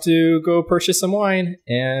 I have to go purchase some wine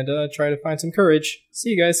and try to find some courage.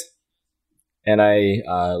 See you guys. And I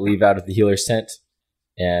leave out of the healer's tent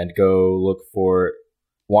and go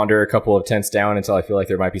wander a couple of tents down until I feel like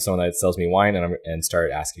there might be someone that sells me wine, and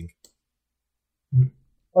start asking.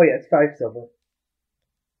 Oh yeah, it's 5 silver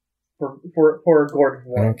for a gourd of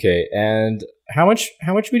wine. Okay, and how much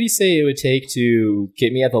would you say it would take to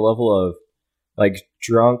get me at the level of like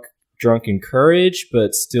drunken courage,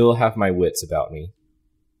 but still have my wits about me?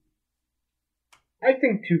 I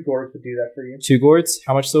think 2 gourds would do that for you. 2 gourds?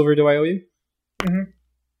 How much silver do I owe you?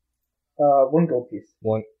 1 gold piece.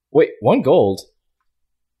 1 gold?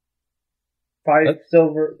 5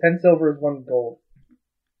 silver, 10 silver is 1 gold.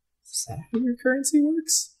 Is that how your currency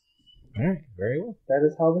works? Alright, very well. That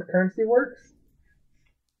is how the currency works.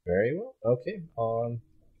 Very well. Okay.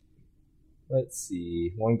 Let's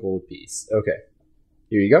see. 1 gold piece. Okay.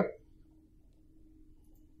 Here you go.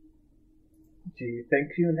 She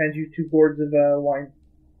thanks you and hands you 2 gourds of wine.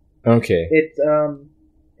 Okay.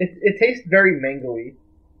 It tastes very mangoey.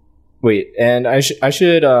 Wait, and I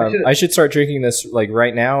should start drinking this like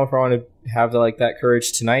right now if I want to have that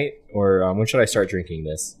courage tonight, or when should I start drinking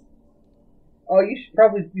this? Oh, you should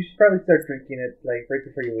probably start drinking it like right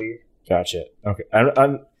before you leave. Gotcha. Okay,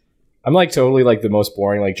 I'm like totally like the most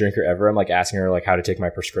boring like drinker ever. I'm like asking her like how to take my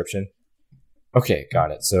prescription. Okay, got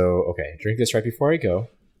it. So okay, drink this right before I go.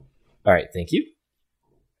 All right, thank you.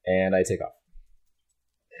 And I take off.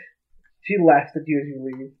 She laughs at you as you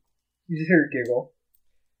leave. You just hear her giggle.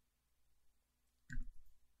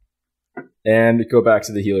 And go back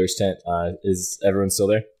to the healer's tent. Is everyone still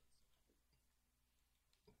there?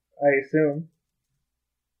 I assume.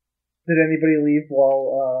 Did anybody leave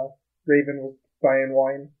while Raven was buying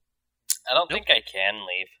wine? I don't think I can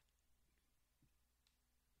leave.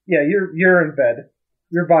 Yeah, you're in bed.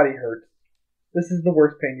 Your body hurts. This is the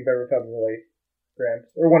worst pain you've ever felt in your life,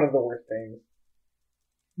 Gramps, or one of the worst pains.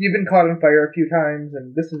 You've been caught on fire a few times,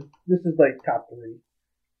 and this is like top 3.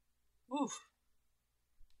 Oof.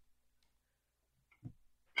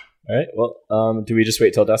 All right. Well, do we just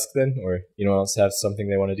wait till dusk then, or anyone else have something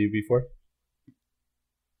they want to do before?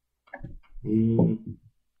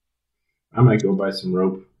 I might go buy some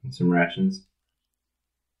rope and some rations.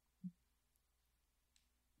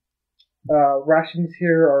 Rations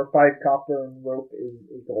here are 5 copper, and rope is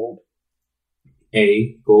a gold.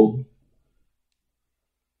 A gold.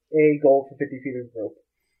 A gold for 50 feet of rope.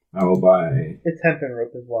 I will buy. It's hempen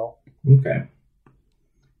rope as well. Okay.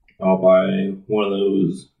 I'll buy one of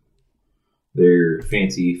those. They're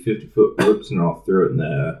fancy 50-foot ropes, and I'll throw it in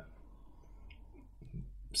the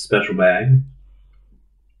special bag.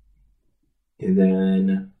 And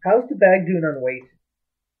then... How's the bag doing on weight?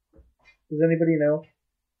 Does anybody know?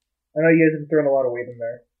 I know you guys have thrown a lot of weight in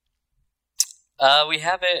there. We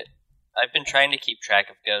have it. I've been trying to keep track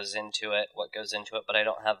of what goes into it, but I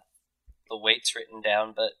don't have the weights written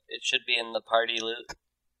down, but it should be in the party loot.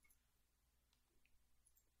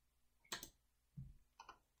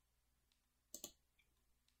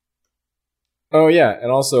 Oh yeah,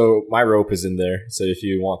 and also my rope is in there, so if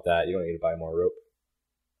you want that, you don't need to buy more rope.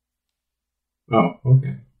 Oh,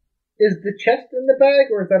 okay. Is the chest in the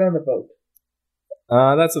bag, or is that on the boat?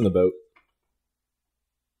 That's in the boat.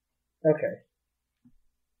 Okay.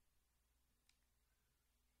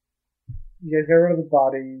 You guys got rid of the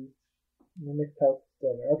bodies. Mimic pelt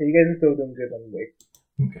still there. Okay, you guys are still doing good on the weight.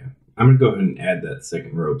 Okay. I'm going to go ahead and add that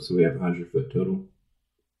second rope, so we have 100-foot total.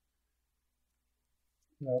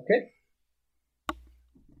 Okay.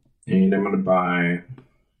 And I'm going to buy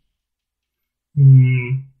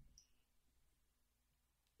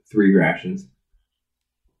 3 rations.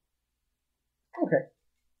 Okay.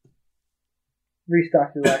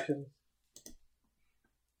 Restock your rations.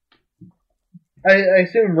 I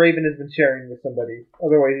assume Raven has been sharing with somebody.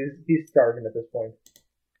 Otherwise, he's starving at this point.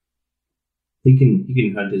 He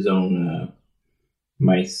can hunt his own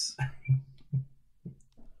mice.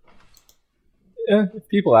 Yeah, if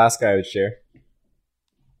people ask, I would share.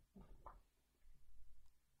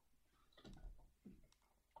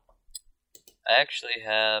 I actually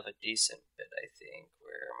have a decent bit, I think.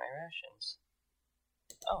 Where are my rations?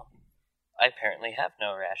 Oh, I apparently have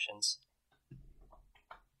no rations.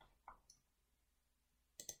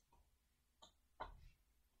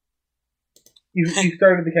 You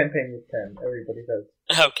started the campaign with 10. Everybody does.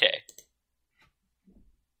 Okay.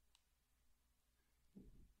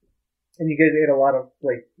 And you guys ate a lot of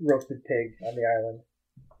like roasted pig on the island.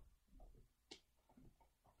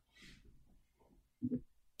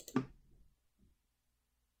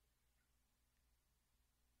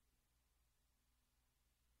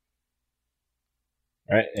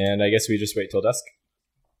 All right, and I guess we just wait till dusk.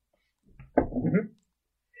 Mm-hmm.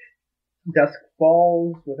 Dusk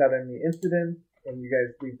falls without any incident, and you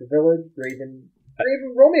guys leave the village. Raven,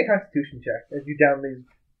 roll me a Constitution check as you down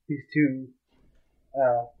these 2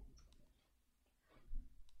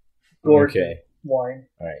 gourds of wine.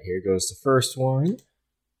 All right, here goes the first one.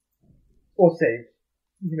 Or save.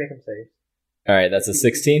 You can make them save. All right, that's a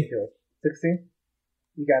 16. 16?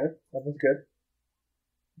 You got it. That was good.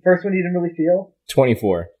 The first one you didn't really feel?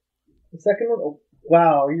 24. The second one? Oh,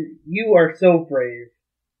 wow, you are so brave.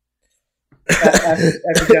 After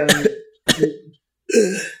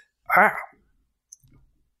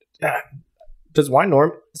Does wine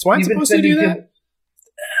supposed to do that?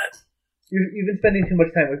 You've been spending too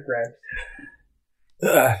much time with Gramps.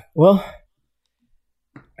 Well,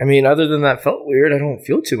 I mean, other than that felt weird, I don't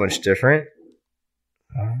feel too much different.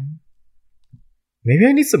 Maybe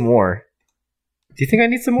I need some more. Do you think I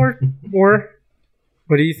need some more?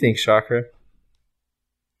 What do you think, Chakra?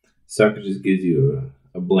 Sokka just gives you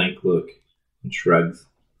a blank look and shrugs.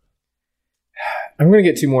 I'm gonna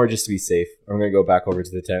get 2 more just to be safe. I'm gonna go back over to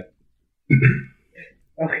the tent.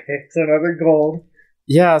 Okay, so another gold.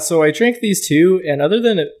 Yeah, so I drank these 2, and other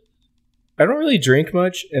than it, I don't really drink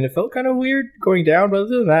much, and it felt kind of weird going down, but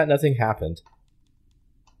other than that, nothing happened.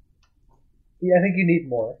 Yeah, I think you need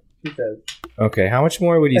more, she says. Okay, how much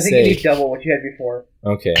more would you I think say? you need double what you had before.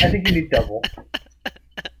 Okay. I think you need double.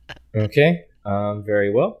 Okay,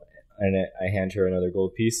 very well. And I hand her another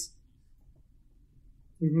gold piece.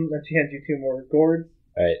 Then she hands you 2 more gourds.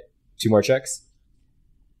 All right, 2 more checks.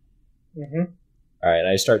 Mm-hmm. All right,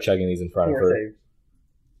 I start chugging these in front of 4 her. saves.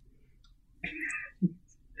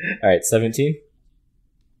 All right, 17,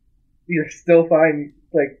 You're still fine.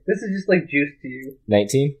 Like, this is just like juice to you.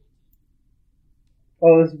 19.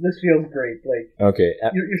 Oh, this feels great. Like, Okay,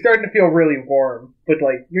 you're starting to feel really warm, but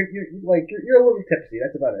like you're a little tipsy.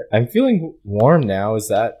 That's about it. I'm feeling warm now. Is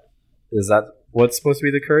that what's supposed to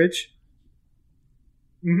be the courage?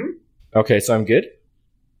 Mm-hmm. Okay, so I'm good.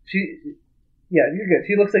 Yeah, you're good.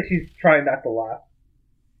 She looks like she's trying not to laugh.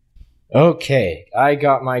 Okay, I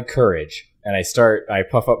got my courage, and I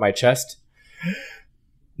puff up my chest,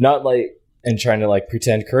 and trying to like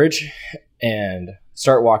pretend courage, and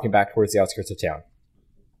start walking back towards the outskirts of town.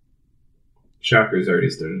 Chakra's already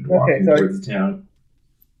started walking towards the town.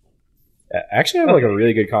 Actually, I have like a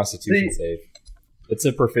really good Constitution save. It's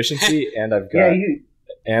a proficiency, and I've got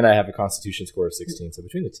and I have a Constitution score of 16. So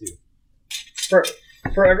between the two,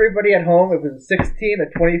 for everybody at home, it was a 16,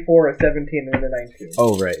 a 24, a 17, and then a 19.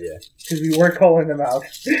 Oh right, yeah. Because we weren't calling them out.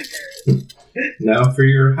 Now for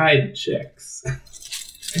your hide checks.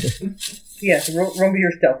 Yes, roll me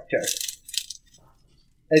your stealth check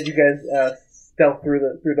as you guys stealth through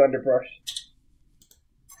the underbrush.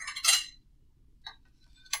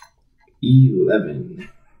 11.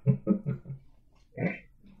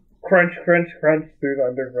 Crunch, crunch, crunch through the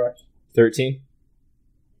underbrush. 13.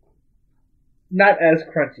 Not as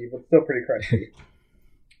crunchy, but still pretty crunchy.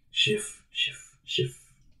 Shift.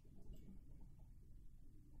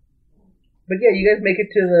 But yeah, you guys make it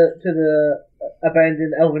to the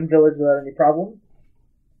abandoned elven village without any problem.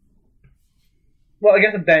 Well, I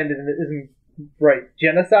guess abandoned isn't right.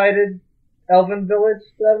 Genocided elven village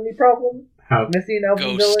without any problem. How? Missing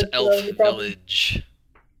elven Ghost village elf without any problem. village.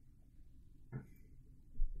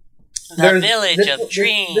 The village of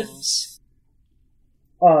dreams.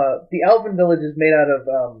 The elven village is made out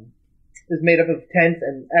of is made up of tents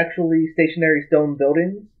and actually stationary stone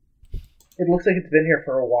buildings. It looks like it's been here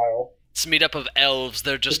for a while. It's made up of elves.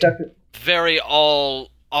 They're just But that's- very all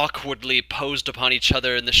awkwardly posed upon each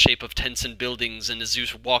other in the shape of tents and buildings, and as you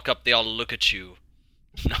walk up, they all look at you.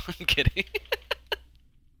 No, I'm kidding.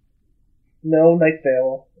 No Night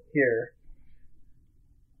Vale here.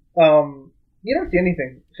 You don't see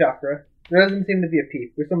anything, Chakra. There doesn't seem to be a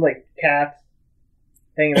peep. There's some like cats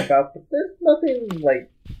hanging about, but there's nothing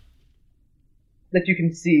like that you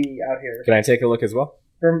can see out here. Can I take a look as well?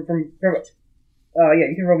 From yeah,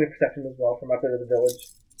 you can roll me a perception as well from outside of the village.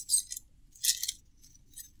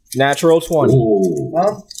 Natural 20. Ooh.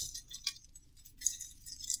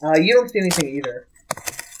 You don't see anything either.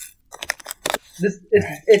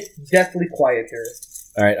 It's deathly quiet here.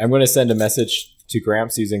 All right, I'm going to send a message to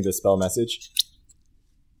Gramps using the spell message.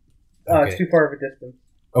 It's too far of a distance.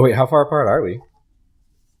 Oh wait, how far apart are we?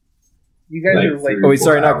 You guys Like are like. 3 Oh wait, 4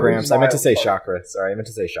 sorry, not hours. Gramps. I meant to say Miles apart. chakra. Sorry, I meant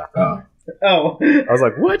to say chakra. Oh. Oh. I was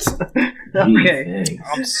like, what? Okay. Thanks.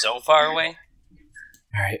 I'm so far away.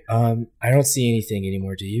 All right. I don't see anything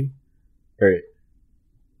anymore. Do you? Or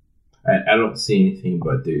I don't see anything,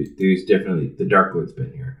 but there's definitely the Dark Lord's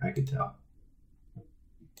been here. I could tell.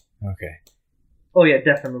 okay. Oh yeah,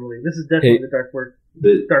 definitely. This is definitely Hey.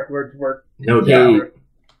 the Dark Lord's work. No Hey, doubt.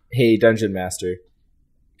 hey, Dungeon Master.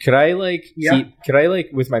 Could I Yeah?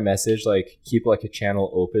 with my message keep like a channel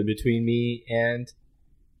open between me and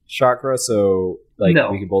Chakra so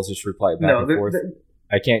No. we can both just reply back No, and forth?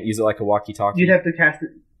 I can't use it like a walkie-talkie. you'd have to cast it.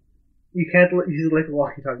 You can't use it like a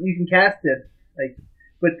walkie-talkie. You can cast it,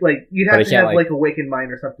 but you'd But I have to can't, have like- Awakened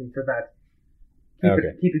Mind or something for that.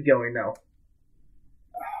 Okay. Keep it going now.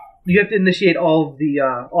 You have to initiate all of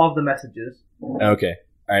the messages. Okay.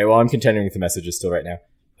 All right. Well, I'm continuing with the messages still right now.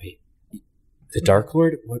 Wait, the Dark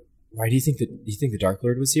Lord? What? Why do you think the Dark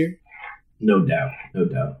Lord was here? No doubt.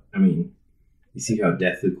 I mean, you see how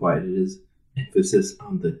deathly quiet it is? Emphasis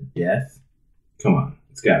on the death? Come on.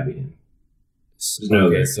 It's gotta be him. There's no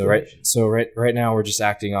other explanation. Right now we're just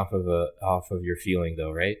acting off of your feeling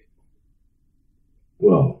though, right?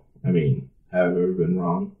 Well, I mean, have I ever been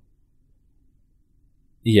wrong?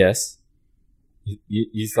 Yes.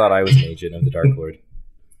 You thought I was an agent of the Dark Lord.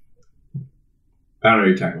 I don't know what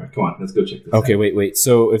you're talking about. Come on, let's go check this. Okay, out. wait.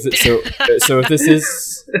 So if this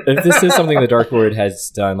is something the Dark Lord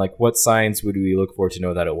has done, like what signs would we look for to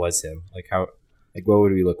know that it was him? Like what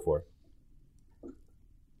would we look for?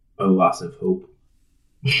 A loss of hope.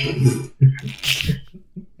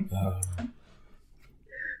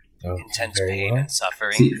 Intense pain and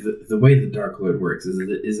suffering. See, the way the Dark Lord works is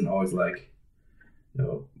that it isn't always like,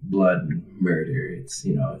 blood and murder. It's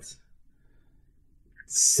it's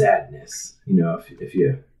sadness. If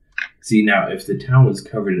you see now, if the town was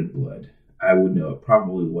covered in blood, I would know it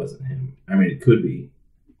probably wasn't him. I mean, it could be,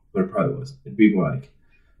 but it probably wasn't. It'd be more like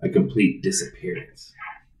a complete disappearance.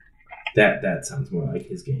 That sounds more like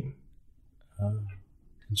his game.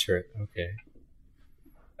 Sure. Okay.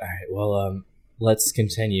 All right. Well, let's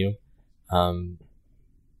continue.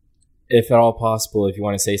 If at all possible, if you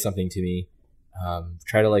want to say something to me,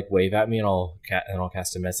 try to wave at me, and I'll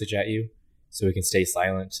cast a message at you, so we can stay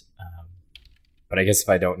silent. But I guess if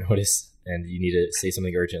I don't notice and you need to say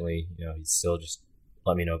something urgently, you still just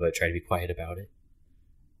let me know. But try to be quiet about it.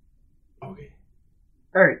 Okay.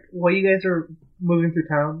 All right. While you guys are moving through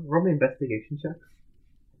town, roll me investigation check.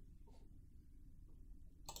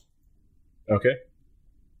 Okay.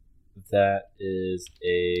 That is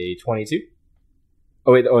a 22.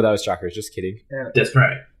 Oh, wait. Oh, that was Chakras. Just kidding. Yeah. That's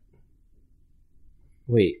right.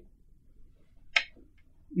 Wait.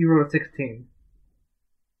 You rolled a 16.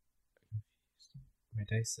 My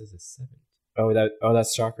dice says a 7.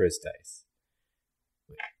 That's Chakras' dice.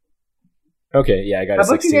 Wait. Okay, yeah, I got a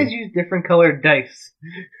 16. How about you guys use different colored dice?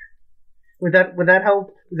 Would that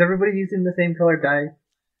help? Is everybody using the same colored die?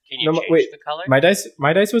 Can you change the color? My dice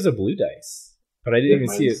was a blue dice, but I didn't even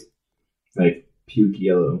see it. Like puke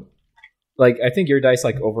yellow. I think your dice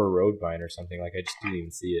overrode mine or something. I just didn't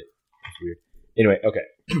even see it. It's weird. Anyway, okay.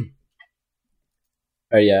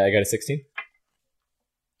 Yeah, I got a 16.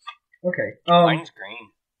 Okay. Mine's green.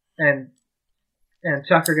 And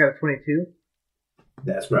Chakra got a 22.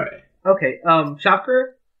 That's right. Okay.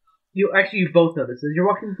 Chakra, you both know this. As you're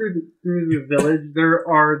walking through the village, there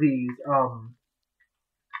are these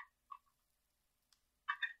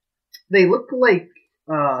they look like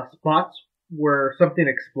spots where something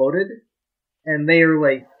exploded, and they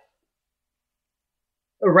are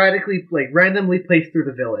erratically, randomly placed through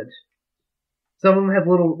the village. Some of them have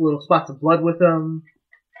little spots of blood with them.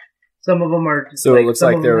 Some of them are just, so it looks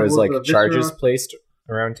like there was charges placed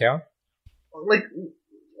around town.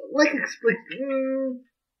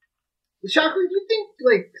 Chakra, you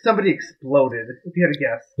think somebody exploded? If you had to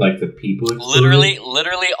guess, the people exploded?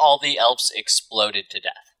 Literally, all the elves exploded to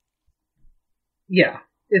death. Yeah,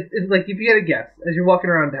 it's if you had to guess as you're walking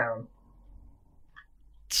around town.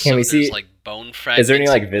 Can we see bone fragments? Is there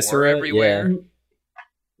any viscera everywhere?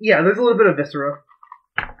 Yeah, there's a little bit of viscera,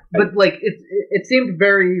 but it seemed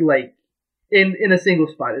very in a single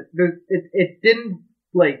spot. It didn't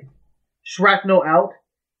shrapnel out.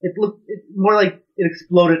 It looked more like it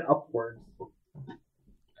exploded upwards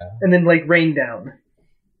and then rained down.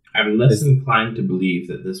 I'm less inclined to believe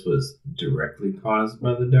that this was directly caused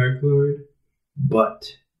by the Dark Lord,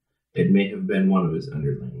 but it may have been one of his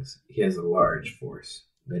underlings. He has a large force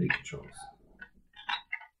that he controls.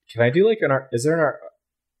 Can I do is there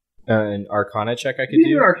an Arcana check I could you do?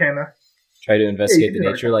 You do an Arcana. Try to investigate the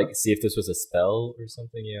nature, Arcana. See if this was a spell or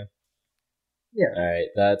something. Yeah. Yeah. All right,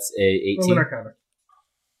 that's a 18. Roll an Arcana.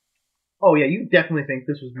 Oh yeah, you definitely think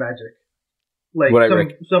this was magic,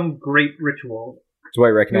 some great ritual. Do I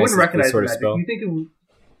recognize this sort of magic. spell? You think it was...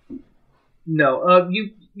 No,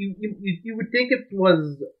 you would think it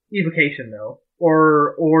was evocation though,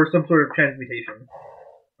 or some sort of transmutation.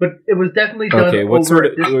 But it was definitely done. Okay, what over sort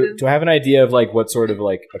of? a distance. Do I have an idea of what sort of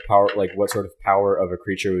a power, what sort of power of a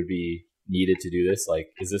creature would be needed to do this?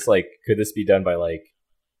 Is this could this be done by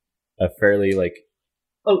a fairly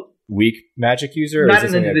weak magic user, or not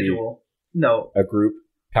is this an individual? No, a group,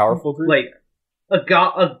 powerful group, a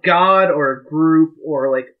god or a group, or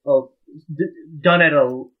done at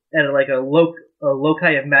a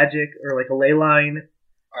loci of magic, or a ley line,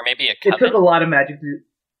 or maybe a coven. It took a lot of magic to do.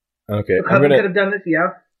 Okay, a coven could have done this.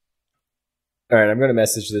 Yeah. All right, I'm going to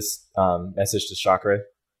message this message to Chakra.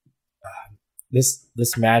 This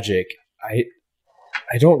magic, I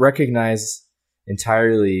don't recognize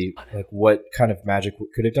entirely what kind of magic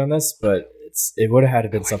could have done this, but it would have had to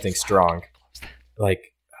been something strong.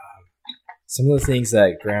 Some of the things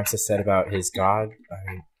that Gramps has said about his god. I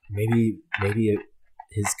mean, maybe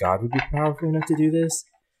his god would be powerful enough to do this.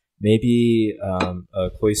 Maybe a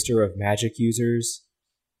cloister of magic users.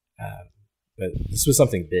 But this was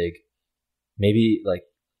something big. Maybe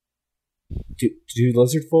do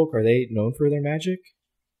lizard folk, are they known for their magic?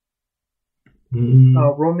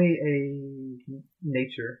 Roll me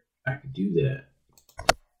nature. I could do that.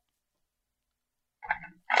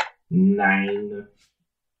 9.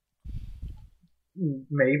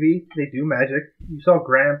 Maybe they do magic. You saw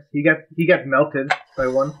Gramps. He got melted by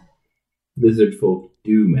one. Lizard folk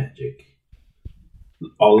do magic.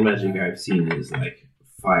 All the magic I've seen is like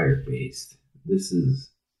fire based. This is.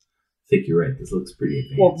 I think you're right. This looks pretty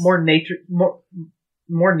advanced. Well,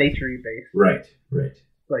 more nature-y based. Right.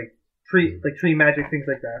 Like tree magic, things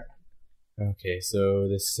like that. Okay, so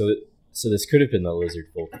this could have been the lizard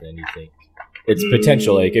folk. Then you think it's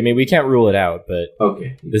potential? Like, I mean, we can't rule it out, but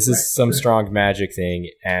okay, this is some strong magic thing,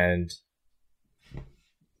 and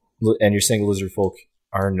you're saying lizard folk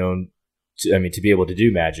are known to, I mean, to be able to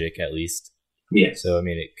do magic at least. Yes. So I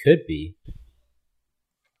mean, it could be.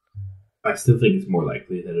 I still think it's more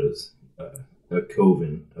likely that it was a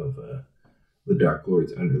coven of the Dark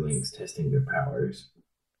Lord's underlings testing their powers.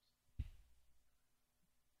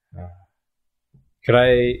 Could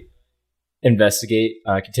I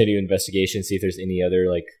continue investigation, see if there's any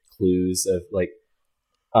other like clues of like,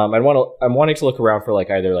 I'm wanting to look around for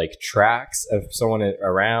like either like tracks of someone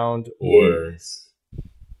around or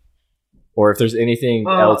if there's anything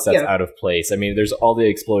else that's out of place. I mean, there's all the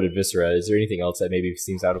exploded viscera. Is there anything else that maybe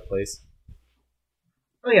seems out of place?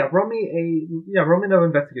 Oh yeah, roll me another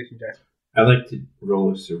investigation check. I'd like to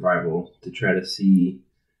roll a survival to try to see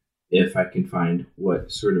if I can find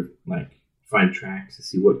what sort of find tracks to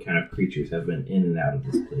see what kind of creatures have been in and out of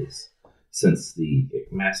this place since the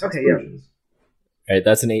mass explosions. Yeah. All right,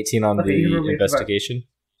 that's an 18 on the investigation.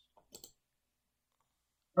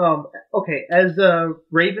 Okay, as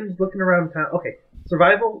Raven's looking around town. Okay,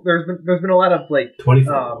 survival. There's been a lot of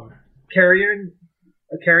 24.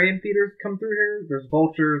 Carrion feeders come through here. There's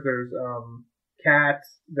vultures. There's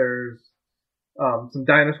cats. There's some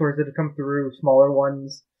dinosaurs that have come through, smaller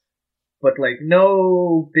ones, but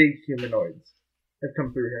no big humanoids have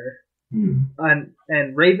come through here.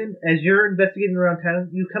 And Raven, as you're investigating around town,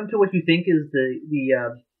 you come to what you think is the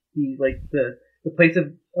place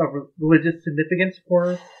of religious significance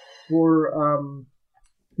for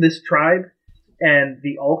this tribe, and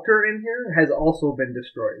the altar in here has also been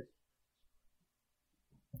destroyed.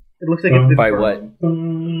 It looks like it's been by burned.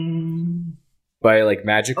 what? By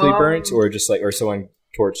magically burnt, or just or someone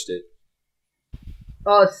torched it?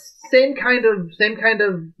 Same kind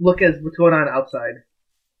of look as what's going on outside.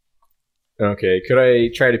 Okay, could I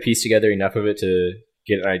try to piece together enough of it to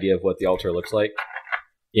get an idea of what the altar looks like?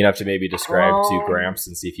 Enough to maybe describe to Gramps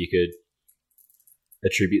and see if you could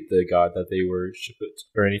attribute the god that they worship it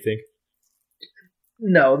or anything?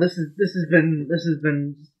 No, this has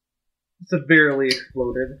been severely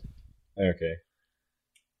exploded. Okay.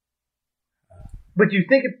 But you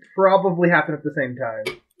think it probably happened at the same time.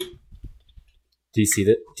 Do you see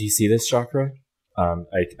that? Do you see this, Chakra?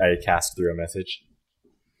 I cast through a message.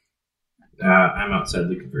 I'm outside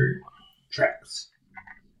looking for tracks.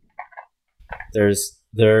 There's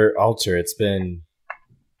their altar. It's been.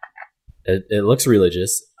 It looks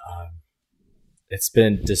religious. It's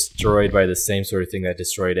been destroyed by the same sort of thing that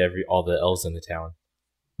destroyed all the elves in the town.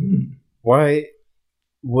 Why?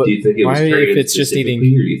 What? Do you think it was targeted if it's just eating? Or do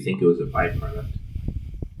you think it was a byproduct?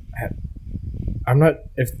 I'm not.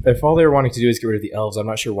 If all they were wanting to do is get rid of the elves, I'm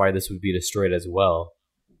not sure why this would be destroyed as well.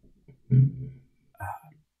 I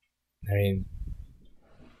mean,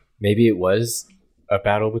 maybe it was a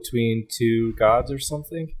battle between two gods or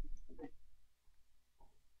something.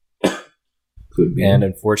 Could be. And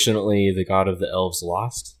unfortunately, the god of the elves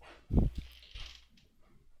lost.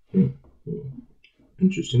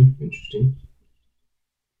 Interesting.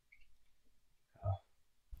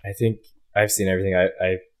 I think I've seen everything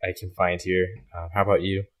I can find here. How about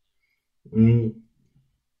you? I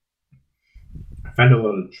found a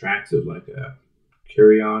lot of tracks of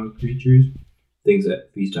carrion creatures, things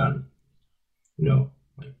that feast on,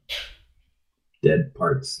 dead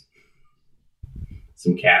parts.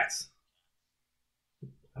 Some cats.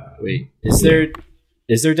 Wait, is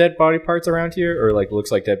there dead body parts around here, or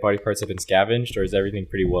looks like dead body parts have been scavenged, or is everything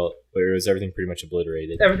pretty much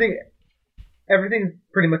obliterated? Everything's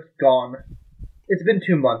pretty much gone. It's been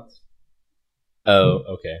 2 months. Oh,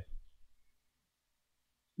 okay.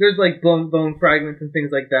 There's bone fragments and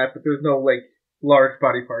things like that, but there's no large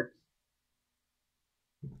body parts.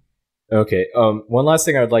 Okay. One last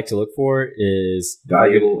thing I would like to look for is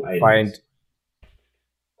valuable items.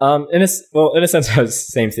 In a sense, it's the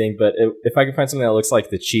same thing. But if I can find something that looks like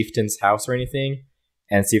the chieftain's house or anything,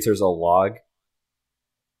 and see if there's a log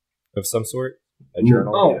of some sort, a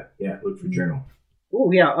journal. Oh, yeah. Look for journal.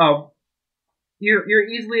 Oh, yeah. You're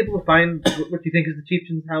easily able to find what you think is the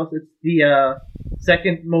chieftain's house. It's the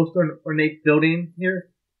second most ornate building here.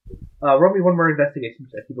 Roll me one more investigation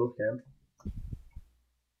check. You both can.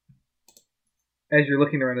 As you're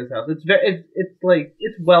looking around his house,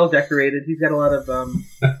 it's well decorated. He's got a lot of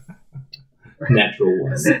Natural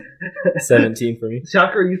one. 17 for me.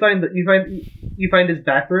 Chakra, you find his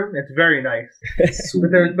bathroom. It's very nice,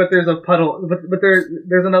 Sweet. but there's a puddle. But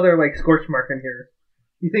there's another like scorch mark in here.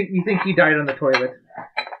 You think he died on the toilet?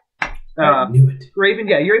 I knew it. Raven,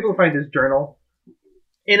 yeah, you're able to find his journal.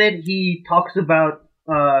 In it, he talks about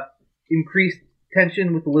increased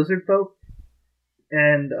tension with the lizard folk,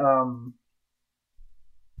 and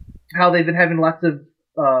how they've been having lots of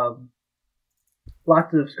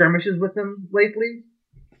skirmishes with them lately.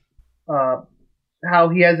 How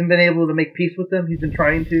he hasn't been able to make peace with them. He's been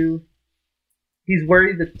trying to. He's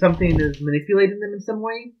worried that something is manipulating them in some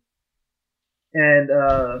way, and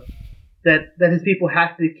that his people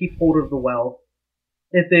have to keep hold of the well.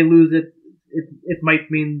 If they lose it, it might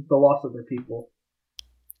mean the loss of their people.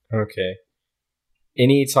 Okay.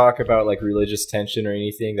 Any talk about like religious tension or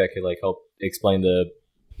anything that could like help explain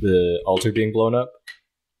the altar being blown up?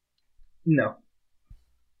 No,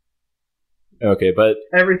 Okay, but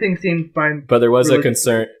everything seemed fine. there was a Religious-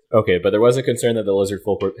 concern. Okay, but there was a concern that the lizard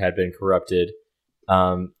folk had been corrupted.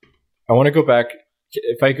 I want to go back.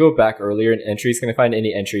 If I go back earlier in entries, can I find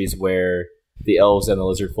any entries where the elves and the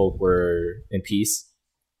lizard folk were in peace?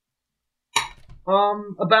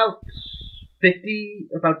 About 5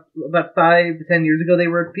 to 10 years ago, they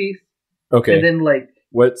were at peace, Okay, and then like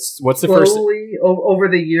what's the first? slowly over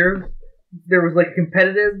the years, there was like a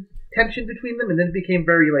competitive tension between them, and then it became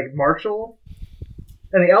very like martial.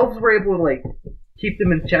 And the elves were able to like keep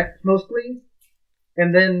them in check mostly.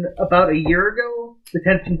 And then about a year ago, the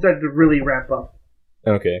tension started to really ramp up.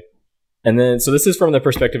 Okay, and then so this is from the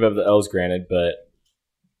perspective of the elves, granted, but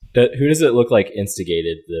who does it look like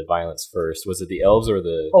instigated the violence first? Was it the elves or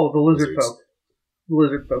the? Oh, the lizard Lizards. folk. The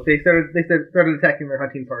lizard folk. They started attacking their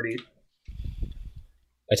hunting parties.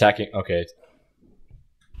 Attacking. Okay.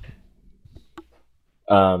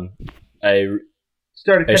 I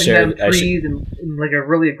Started I cutting shared- down trees in like a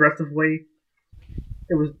really aggressive way.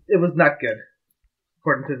 It was not good,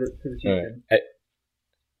 according to the chieftain.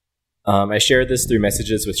 I shared this through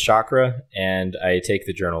messages with Chakra, and I take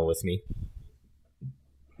the journal with me.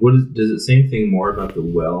 Does it say anything more about the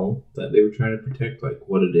well that they were trying to protect? Like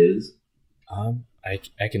what it is? I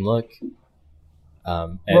can look.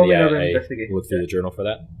 And Roll me yeah, another I investigation look through check. the journal for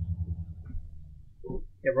that.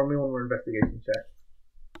 Yeah, roll me one more investigation check.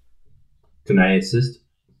 Can I assist?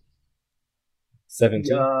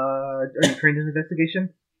 17. Are you trained in investigation?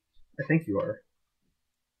 I think you are.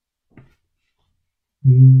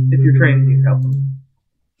 If you're trained, you can help them.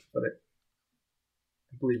 But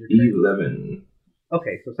I believe you're trained. 11.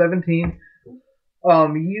 Okay, so 17.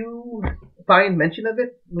 You find mention of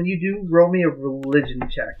it. When you do, roll me a religion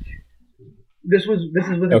check. This is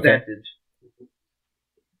with Okay. advantage.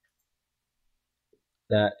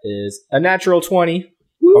 That is a natural 20.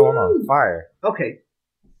 Oh, I'm on fire. Okay.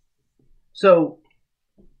 So,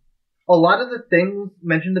 a lot of the things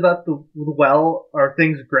mentioned about the well are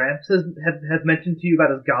things Gramps have mentioned to you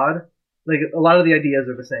about his god. Like, a lot of the ideas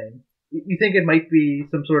are the same. You think it might be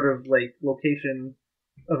some sort of, like, location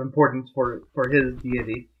of importance for his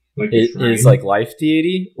deity. Like It is like life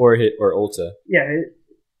deity or Ulta. Yeah,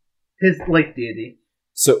 his life deity.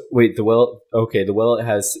 So wait, the well. Okay, the well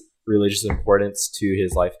has religious importance to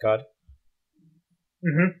his life god.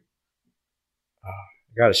 Mm-hmm. I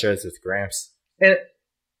gotta share this with Gramps.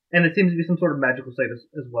 And it seems to be some sort of magical site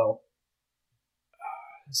as well.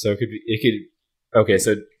 So it could. Okay,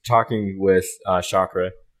 so talking with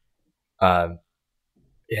Chakra.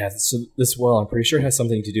 Yeah, so this well, I'm pretty sure it has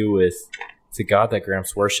something to do with the god that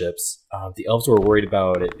Gramps worships. The elves were worried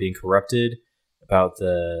about it being corrupted, about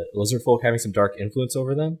the lizard folk having some dark influence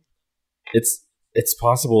over them. It's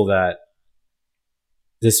possible that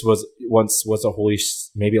this was a holy,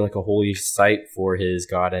 maybe like a holy site for his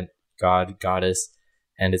god and goddess,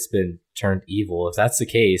 and it's been turned evil. If that's the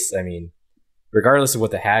case, I mean, regardless of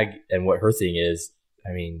what the hag and what her thing is,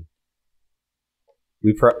 I mean,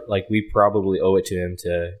 we probably owe it to him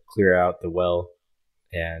to clear out the well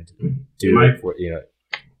and do it for,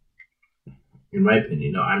 In my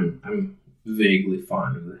opinion, no, I'm vaguely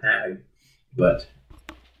fond of the hag, but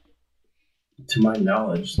to my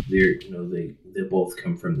knowledge, they both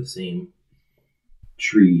come from the same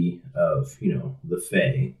tree of the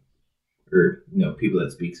Fae, or people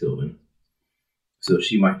that speak Sylvan. So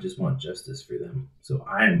she might just want justice for them. So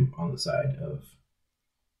I'm on the side of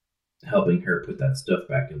helping her put that stuff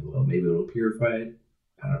back in the well. Maybe it'll purify it.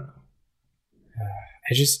 I don't know.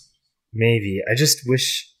 I just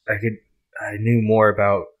wish I knew more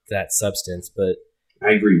about that substance, but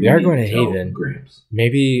I agree. We are need going to tell Haven. Gramps.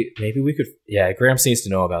 Maybe we could. Yeah, Gramps needs to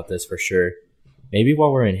know about this for sure. Maybe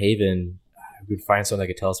while we're in Haven, we could find someone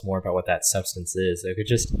that could tell us more about what that substance is. It could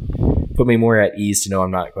just put me more at ease to know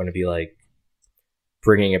I'm not going to be like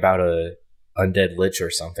bringing about a undead lich or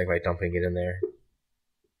something by dumping it in there.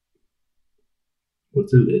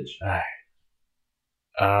 What's a lich?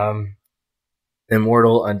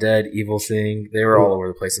 Immortal, undead, evil thing. They were all over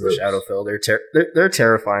the place in the Gross. Shadowfell. They're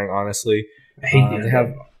terrifying, honestly. I hate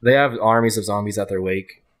that. They have armies of zombies at their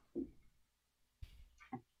wake.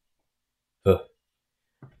 Ugh.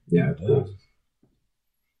 Yeah, it's gross.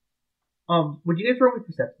 Would you guys roll me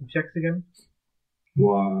perception checks again?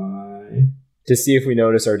 Why? To see if we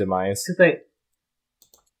notice our demise. Because I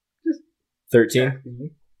 13. asking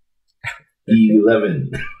me.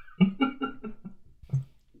 11.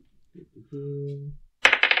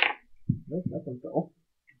 Nope, nothing fell.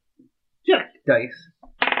 Check dice.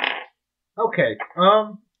 Okay.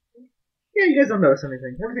 Yeah, you guys don't notice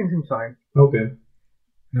anything. Everything seems fine. Okay.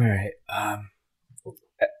 All right.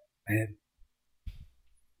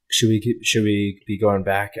 Should we be going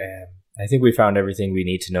back? I think we found everything we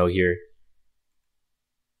need to know here.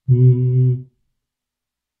 Are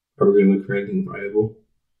we gonna look for anything viable?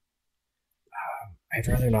 I'd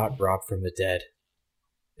rather not rob from the dead.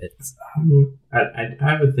 It's I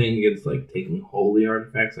have a thing against like taking holy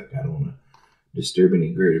artifacts. Like I don't want to disturb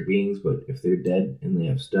any greater beings, but if they're dead and they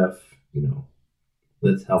have stuff,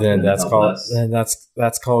 let's help then them. that's help called us. then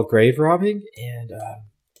that's called grave robbing. And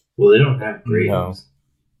Well, they don't have graves. No.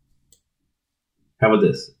 How about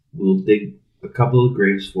this? We'll dig a couple of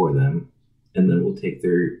graves for them, and then we'll take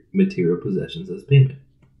their material possessions as payment.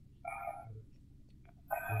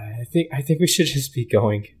 I think we should just be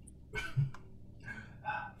going.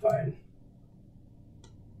 Fine.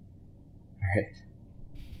 All right.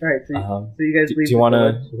 All right. So you guys Do leave. you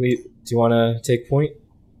want to take point?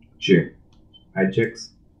 Sure. Hide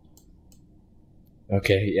checks.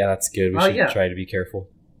 Okay, yeah, that's good. We should yeah. try to be careful.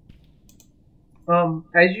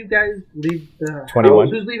 As you guys leave the 21.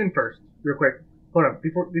 house, who's leaving first? Real quick. Hold on.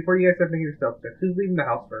 Before you guys start making your stuff, who's leaving the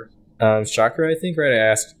house first? Chakra, I think, right? I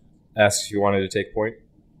asked if you wanted to take point.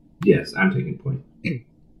 Yes, I'm taking point.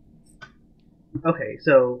 Okay,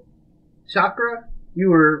 so Chakra, you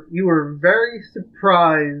were very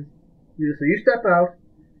surprised. So you step out,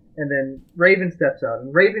 and then Raven steps out.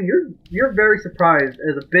 And Raven, you're very surprised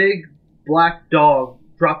as a big black dog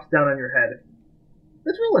drops down on your head.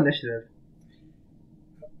 Let's roll initiative.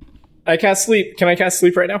 I can't sleep. Can I cast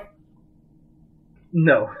sleep right now?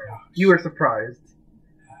 No, you were surprised.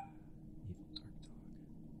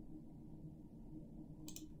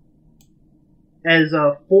 As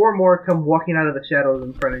 4 more come walking out of the shadows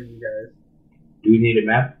in front of you guys. Do we need a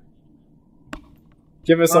map?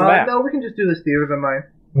 Give us a map. No, we can just do this theater of mine.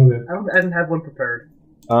 Okay. I didn't have one prepared.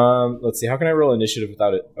 Let's see. How can I roll initiative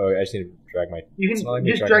without it? Oh, I just need to drag my. You can It's not like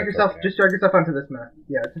me just dragging drag my yourself. token. Just drag yourself onto this map.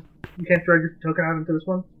 Yeah, you can't drag your token out into this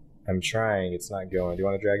one. I'm trying. It's not going. Do you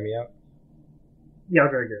want to drag me out? Yeah, I'll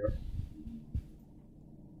drag you out.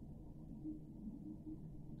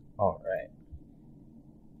 All right.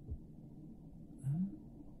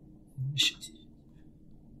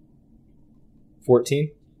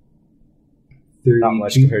 14. 32. Not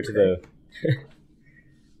much compared to the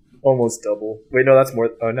almost double. Wait, no, that's more.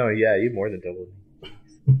 Oh no, yeah, you more than doubled.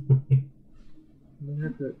 I'm gonna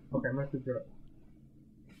have to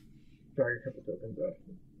drag a couple tokens off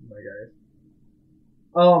my guys.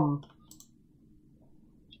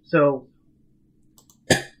 So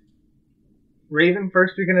Raven,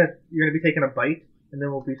 first you're gonna be taking a bite, and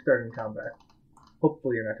then we'll be starting combat.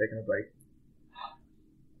 Hopefully you're not taking a bite.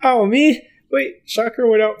 Oh, me? Wait, Chakra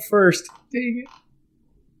went out first. Dang it.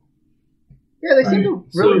 Yeah, they seem to Alright,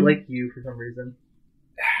 really so- like you for some reason.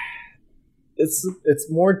 It's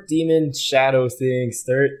more demon shadow things.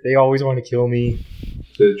 They always want to kill me.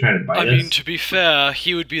 So they're trying to bite I us? mean, to be fair,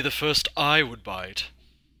 he would be the first I would bite.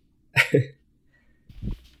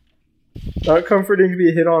 Not comforting to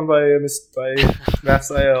be hit on by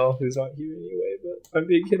Mathiel, who's not here anyway, but I'm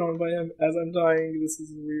being hit on by him as I'm dying. This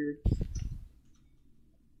is weird.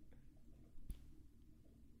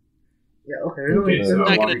 Yeah, okay. Okay, There's so- only You're not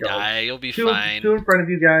one gonna to go. die. You'll be Two fine. in front of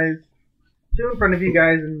you guys. 2 in front of you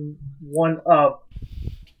guys and 1 up.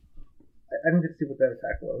 I didn't get to see what that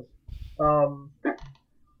attack was. I'm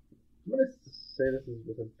gonna say this is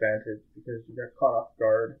with advantage because you got caught off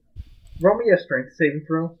guard. Roll me a strength saving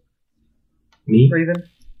throw, Me? Raven.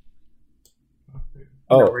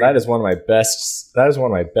 Oh, No, that is one of my best. That is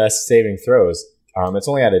one of my best saving throws. It's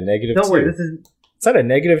only at a negative Don't 2. worry, It's at a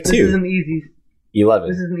negative this 2. is an easy 11.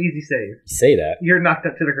 this is an easy save. You say that. You're knocked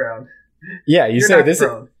up to the ground. Yeah, you You're say not this.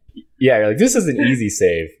 prone. Yeah, you're like, this is an easy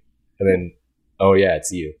save. And then, oh yeah,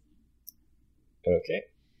 it's you. Okay.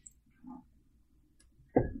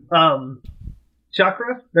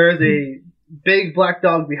 Chakra, there is a big black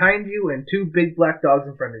dog behind you and 2 big black dogs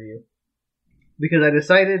in front of you. Because I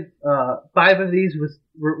decided 5 of these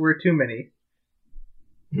were too many.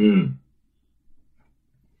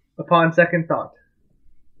 Upon second thought.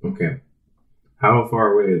 Okay. How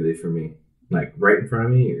far away are they from me? Like right in front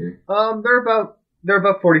of me, or? They're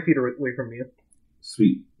about 40 feet away from you.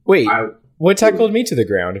 Sweet. Wait, what tackled me to the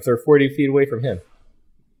ground if they're 40 feet away from him?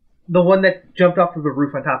 The one that jumped off of the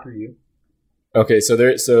roof on top of you. Okay, so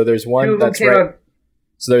there's one that's right. Out.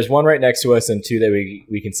 So there's one right next to us and 2 that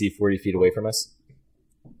we can see 40 feet away from us.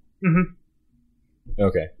 Mm-hmm.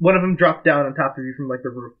 Okay. One of them dropped down on top of you from like the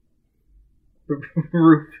roof. The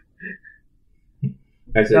roof.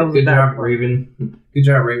 I said, good job, Raven. Good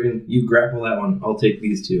job, Raven. You grapple that one. I'll take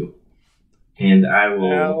these 2. And I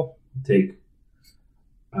will take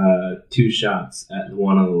 2 shots at the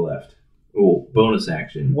one on the left. Oh, bonus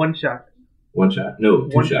action. 1 shot. 1 shot? No,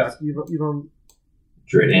 2 shots. You've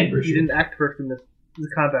Dread Ambush. You didn't act first in this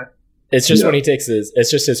combat. It's just when he takes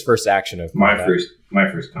it's just his first action of my first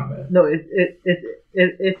combat. No,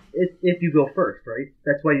 if you go first, right?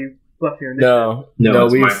 That's why you buff your initiative. No,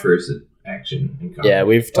 it's my first action in combat. Yeah,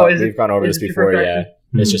 we've gone over this before. Yeah,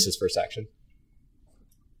 it's just his first action.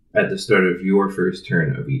 At the start of your first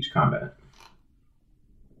turn of each combat.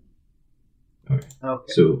 Okay.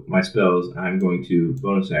 So my spells, I'm going to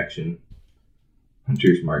bonus action,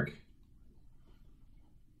 Hunter's Mark.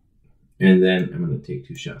 And then I'm going to take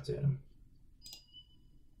 2 shots at him.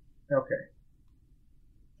 Okay.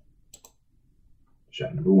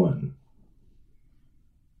 Shot number 1.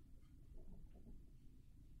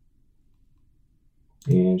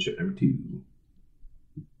 And shot number 2.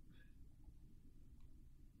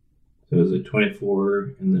 So it was a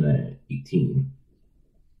 24 and then an 18.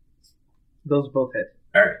 Those both hit.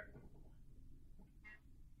 All right.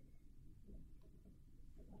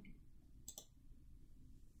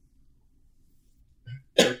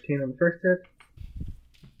 On the first hit.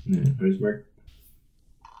 Where's Mark?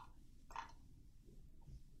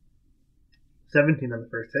 17 on the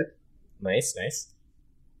first hit. Nice.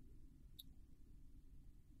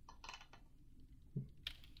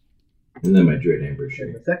 And then my Dread Ambusher.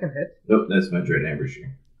 And the second hit. Nope, that's my Dread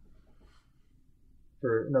Ambusher.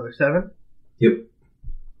 For another 7. Yep.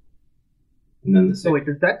 And then the second. So wait,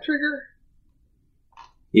 does that trigger?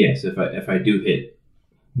 Yes, if I do hit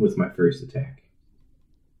with my first attack.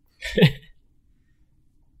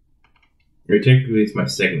 Or technically it's my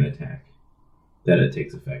second attack that it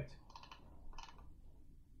takes effect.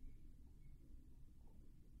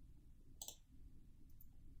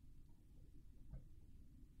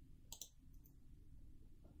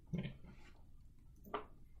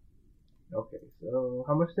 Okay, so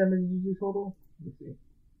how much damage did you do total? Let's see.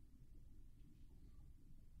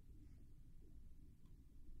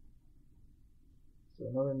 So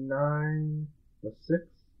another 9 plus 6.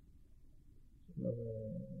 Another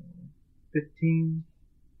 15.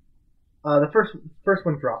 The first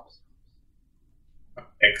one drops.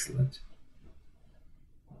 Excellent.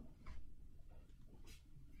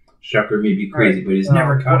 Shocker may be crazy, right. but he's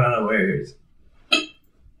never caught unawares.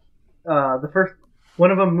 The first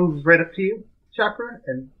one of them moves right up to you, Chakra,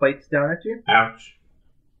 and bites down at you. Ouch.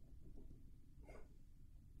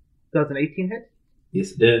 Does an 18 hit?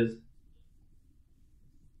 Yes, it does.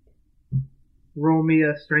 Roll me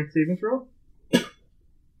a strength saving throw.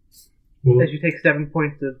 Well, as you take 7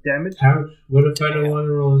 points of damage. Ouch. What if I don't want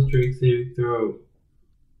to roll a strength saving throw?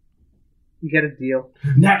 You get a deal.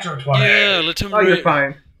 Natural 20! Yeah, let him you're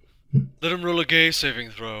fine. Let him roll a gay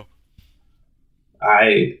saving throw.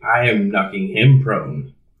 I am knocking him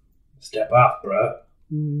prone. Step off, bruh.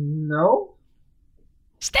 No?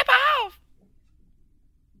 Step off!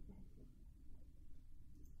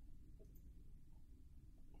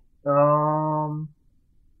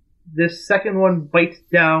 This second one bites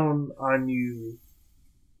down on you,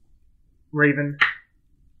 Raven.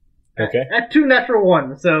 Okay. At 2 natural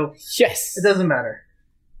 1, so yes, it doesn't matter.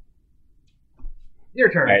 Your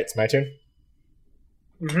turn. All right, it's my turn.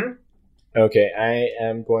 Mm-hmm. Okay, I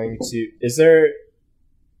am going to. Is there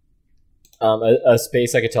a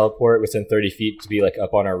space I could teleport within 30 feet to be like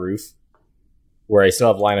up on our roof, where I still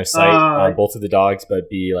have line of sight on both of the dogs, but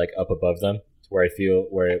be like up above them, where I feel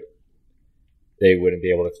where they wouldn't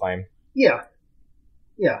be able to climb? Yeah.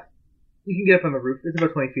 You can get up on the roof. It's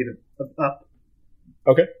about 20 feet up.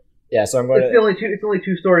 Okay. Yeah, so I'm going It's only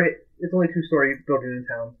two story building in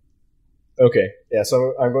town. Okay. Yeah,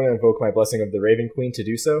 so I'm going to invoke my Blessing of the Raven Queen to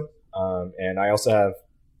do so. And I also have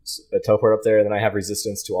teleport up there, and then I have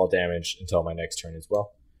resistance to all damage until my next turn as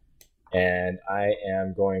well. And I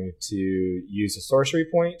am going to use a sorcery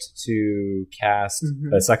point to cast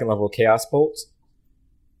a second level Chaos Bolt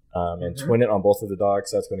and twin it on both of the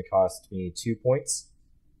dogs. So that's going to cost me 2 points.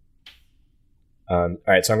 All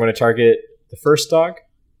right, so I'm going to target the first dog.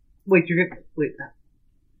 Wait.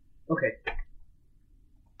 Okay.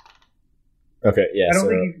 Okay, yeah. I don't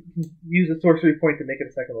think you can use a sorcery point to make it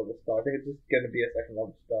a second level spell. I think it's just going to be a second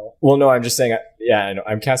level spell. Well, no, I'm just saying. Yeah, I know.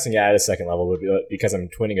 I'm casting it at a second level, but because I'm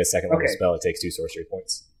twinning a second level spell, it takes 2 sorcery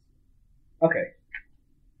points. Okay.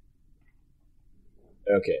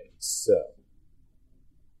 Okay, so.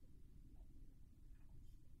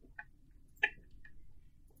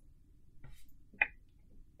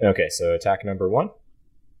 Okay, so attack number 1.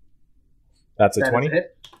 That's a 20.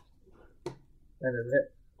 That is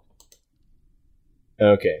it.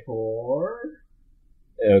 Okay. 4.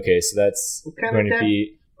 Okay, so that's going to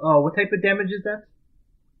be. Oh, what type of damage is that?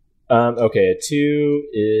 Okay, a 2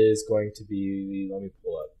 is going to be. Let me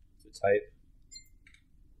pull up the type.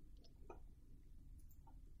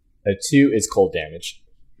 A 2 is cold damage.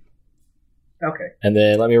 Okay. And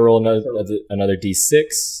then let me roll another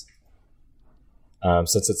d6.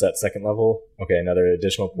 Since it's at second level, okay, another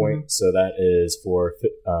additional point. So that is for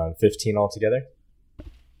 15 altogether.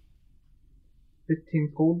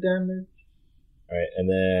 15 cold damage. All right, and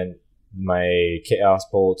then my Chaos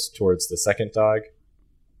Bolt towards the second dog.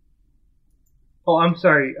 Oh, I'm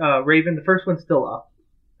sorry, Raven. The first one's still up,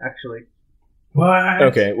 actually. What?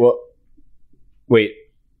 Okay, well, wait.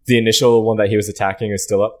 The initial one that he was attacking is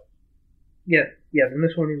still up? Yeah. The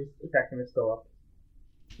initial one he was attacking is still up.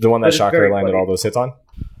 The one that But it's Chakra very landed bloody. all those hits on?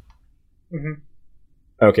 Mm-hmm.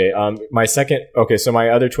 Okay, my second... Okay, so my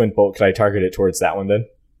other twin bolt, could I target it towards that one then?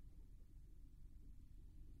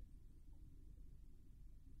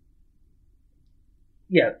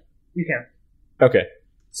 Yeah, you can. Okay,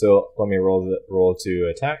 so let me roll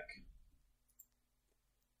to attack.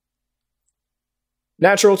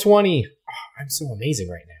 Natural 20! Oh, I'm so amazing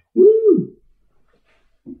right now. Woo!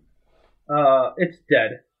 It's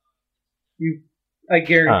dead. I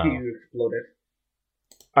guarantee you exploded.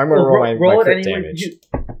 I'm gonna roll my crit anyway, damage.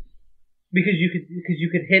 Because you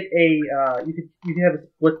could hit a you could have a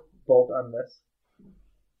split bolt on this,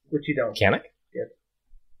 which you don't. Can I? Yeah.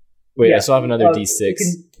 Wait, Yeah. I still have another d6.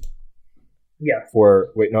 Yeah.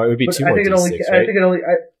 Wait, no, it would be But 2 I more think it d6, only. right? I think it only.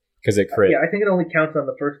 Because it crit. Yeah, I think it only counts on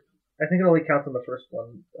the first. I think it only counts on the first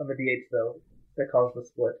one on the d8s though. That caused the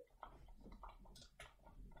split.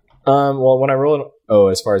 Well, when I roll it,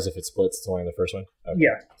 as far as if it splits, it's only the first one. Okay.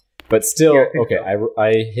 Yeah. But still, Yeah, I think okay.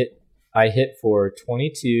 so. I hit for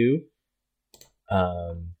 22,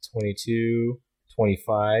 22,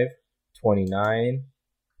 25, 29,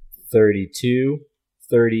 32,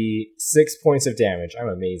 36 points of damage. I'm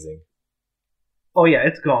amazing. Oh yeah,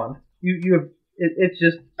 it's gone. You have it's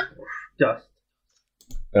just dust.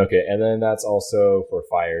 Okay, and then that's also for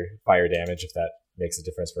fire damage, if that makes a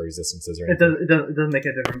difference for resistances or anything. It doesn't make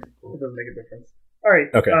a difference. It doesn't make a difference. All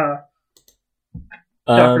right. Okay.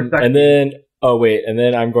 Chakras back and to you. then and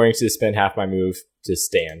then I'm going to spend half my move to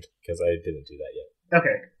stand because I didn't do that yet.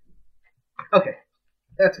 Okay.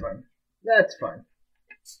 That's fine.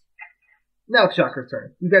 Now it's Chakra's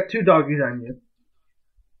turn. You've got 2 doggies on you.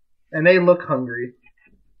 And they look hungry.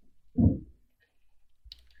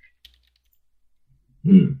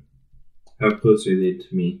 How close are they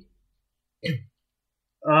to me?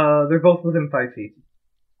 They're both within 5 feet.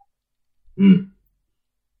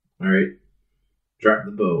 Alright. Drop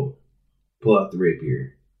the bow. Pull out the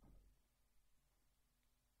rapier.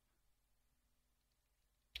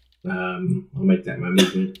 I'll make that my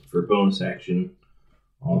movement for bonus action.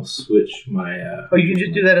 I'll switch my. You can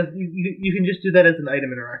just do that as you can just do that as an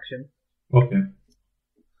item interaction. Okay.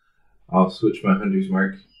 I'll switch my hunter's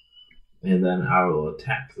mark, and then I will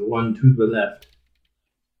attack the one to the left.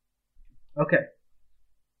 Okay.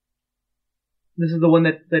 This is the one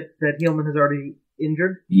that Heelman has already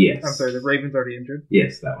injured. Yes. I'm sorry, the Raven's already injured.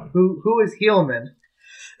 Yes, that one. Who is Heelman?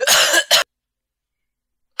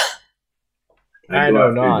 I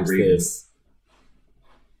go know after not the raven. this.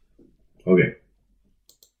 Okay.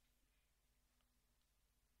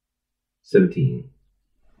 17.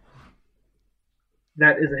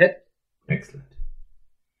 That is a hit. Excellent.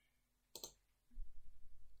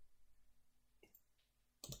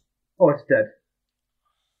 Oh, it's dead.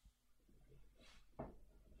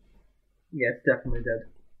 Yeah, it's definitely dead.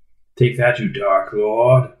 Take that, you Dark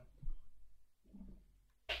Lord.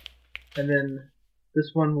 And then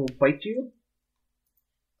this one will bite you.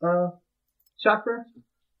 Chakra?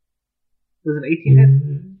 Does an 18 hit?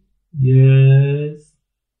 Yes.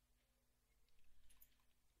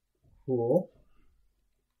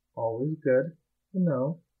 good.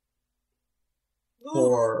 No.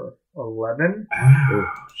 For 11.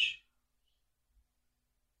 Ouch.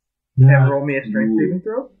 And roll me a strength saving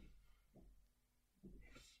throw.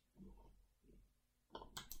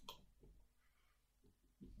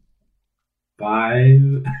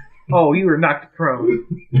 Five. Oh, you were knocked prone.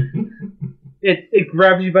 It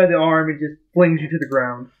grabs you by the arm and just flings you to the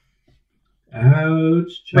ground.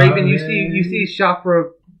 Ouch. Raven, you see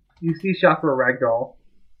Chakra ragdoll.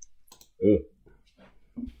 Ooh.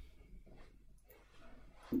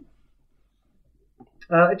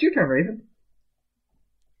 It's your turn, Raven.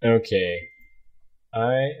 Okay.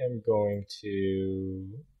 I am going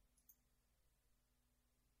to...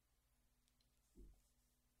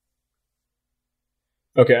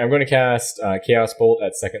 Okay, I'm going to cast Chaos Bolt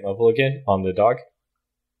at 2nd level again on the dog.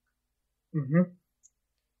 Mm-hmm.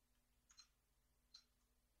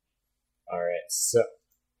 Alright, so...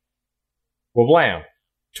 Well, blam!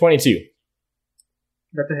 22.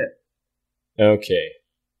 That's a hit. Okay.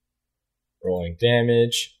 Rolling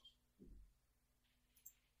damage.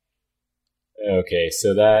 Okay,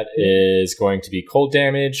 so that is going to be cold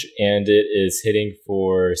damage, and it is hitting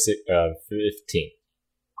for 15.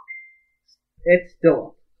 It's still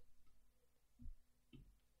up.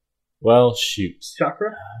 Well, shoot.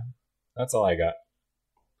 Chakra? That's all I got.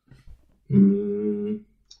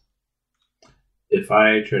 If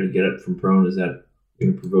I try to get up from prone, is that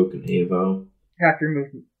going to provoke an AFO? Half your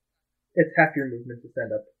movement. It's half your movement to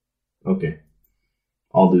stand up. Okay.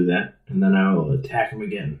 I'll do that, and then I will attack him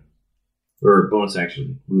again. Or bonus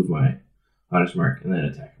action, move my Honest Mark, and then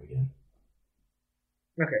attack him again.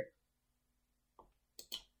 Okay.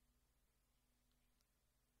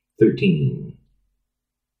 13.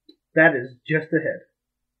 That is just a hit.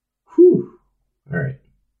 Whew. Alright.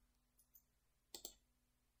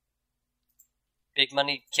 Big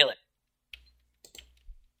money, kill it.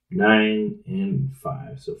 9 and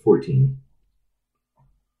 5, so 14.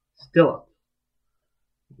 Still up.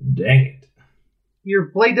 Dang it.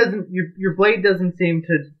 Your blade doesn't seem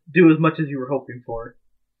to do as much as you were hoping for.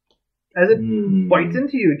 As it bites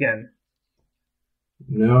into you again.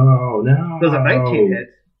 No. Does a 19 hit?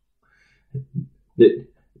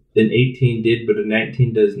 An 18 did, but a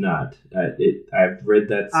 19 does not. I've read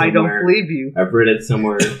that somewhere. I don't believe you. I've read it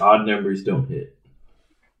somewhere. Odd numbers don't hit.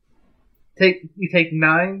 You take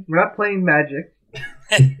 9. We're not playing Magic.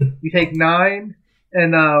 You take 9,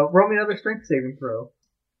 and roll me another strength saving throw.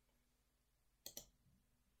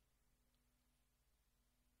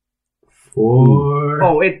 4.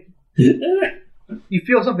 Oh, you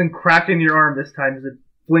feel something crack in your arm this time as it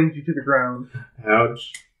flings you to the ground.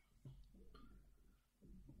 Ouch.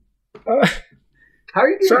 How are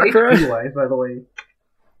you doing HP-wise, by the way?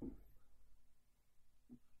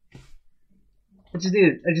 I just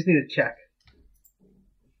need a check.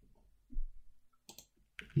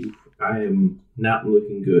 I am not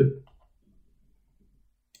looking good.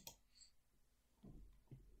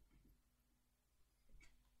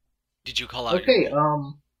 Did you call out? Okay,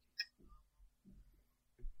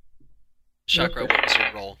 Chakra, what was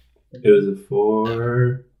your roll? It was a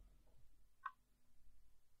 4.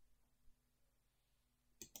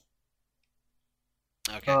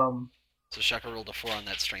 Okay. So Chakra rolled a 4 on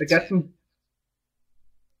that strength. I got some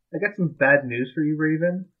bad news for you,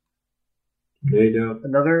 Raven. There you go.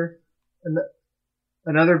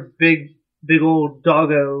 Another big old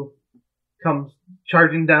doggo comes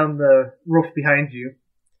charging down the roof behind you.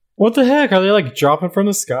 What the heck? Are they like dropping from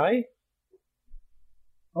the sky?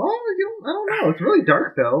 Oh, I don't know. It's really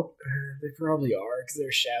dark though. They probably are, because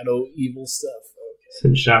they're shadow evil stuff. Okay.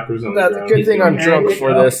 Since Chakra's on the That's a ground, good he's thing gonna I'm drunk hang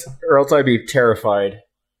for up. this, or else I'd be terrified.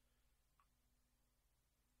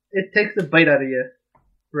 It takes a bite out of you,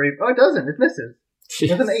 Raven. Oh, it doesn't. It misses.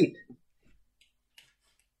 With an 8.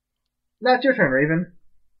 Now it's your turn, Raven.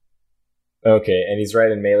 Okay, and he's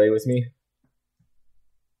right in melee with me?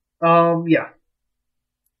 Yeah.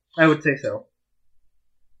 I would say so.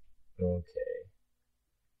 Okay.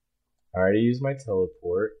 I already used my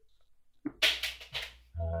teleport.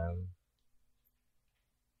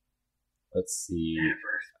 Let's see.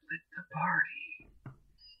 Never split the party.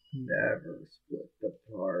 Never split the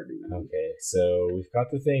party. Okay, so we've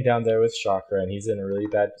got the thing down there with Chakra, and he's in a really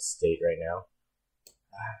bad state right now.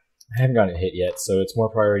 I haven't gotten a hit yet, so it's more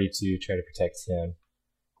priority to try to protect him.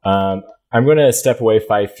 I'm going to step away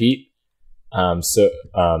 5 feet, so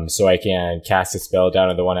I can cast a spell down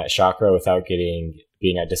on the one at Chakra without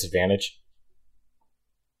being at disadvantage.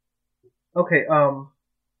 Okay,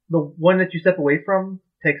 the one that you step away from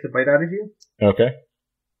takes a bite out of you, Okay.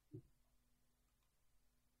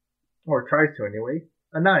 or tries to anyway.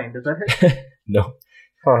 A 9, does that hit? No.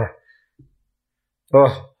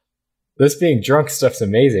 Oh. This being drunk stuff's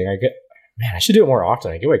amazing. Man, I should do it more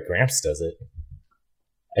often. I get why Gramps does it.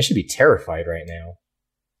 I should be terrified right now.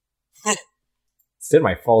 Instead,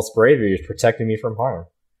 my false bravery is protecting me from harm.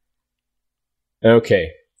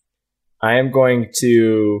 Okay. I am going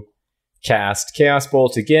to cast Chaos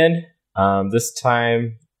Bolt again. This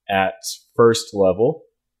time at first level.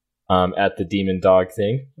 At the demon dog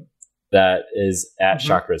thing. That is at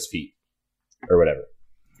Chakra's feet. Or whatever.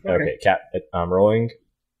 Okay, I'm rolling.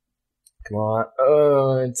 Come on.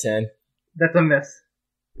 Oh, 10. That's a miss.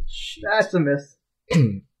 Shoot. That's a miss.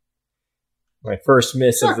 My first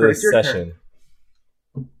miss of this session.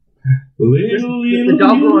 The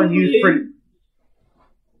doggo on you is pretty.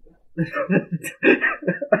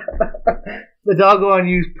 The doggo on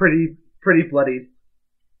you is pretty bloodied.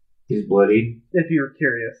 He's bloodied. If you're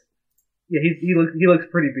curious, yeah, he looks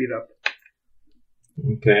pretty beat up.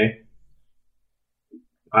 Okay.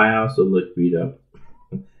 I also look beat up.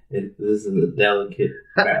 This is a delicate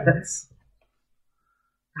balance.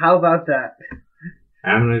 How about that?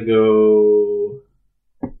 I'm gonna go.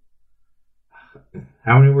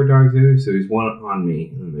 How many more dogs are there? So there's one on me,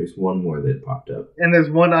 and then there's one more that popped up. And there's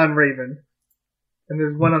one on Raven, and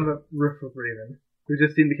there's one on the roof of Raven, who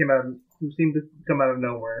seemed to come out of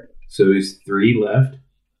nowhere. So there's 3 left.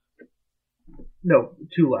 No,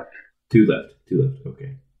 2 left. 2 left.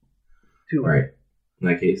 Okay. 2 All left. right. In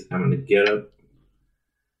that case, I'm gonna get up,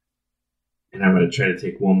 and I'm gonna try to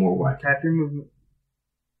take one more whack. Half your movement.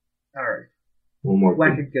 All right. One more.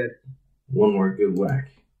 Whack it good. One more good whack.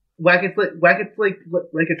 Whack it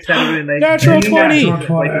like it's Saturday night. Natural 20!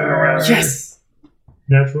 Yes!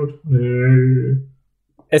 Natural 20.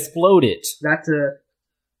 Explode it. That's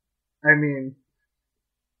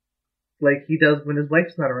like he does when his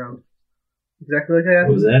wife's not around. Exactly like I asked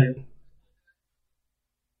What was him that? to do.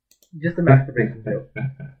 Just a masturbation joke.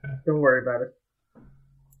 Don't worry about it.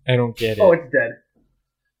 I don't get it. Oh, it's dead.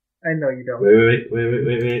 I know you don't.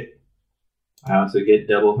 Wait. I also get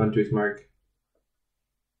double Hunter's Mark.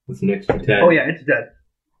 That's an extra 10. Oh yeah, it's dead.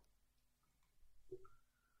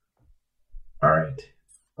 Alright.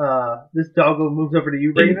 This doggo moves over to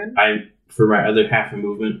you, Raven. For my other half of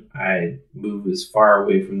movement, I move as far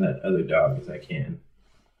away from that other dog as I can.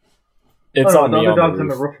 It's on the me other on dog's the on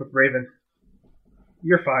the roof. roof with Raven.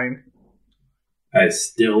 You're fine. I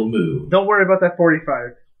still move. Don't worry about that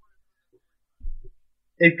 45.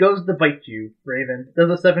 It goes to bite you, Raven. Does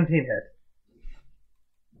a 17 hit?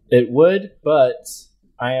 It would, but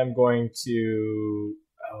I am going to...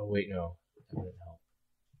 Oh, wait, no. That wouldn't help.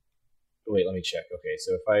 Wait, let me check. Okay,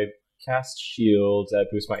 so if I cast Shield, that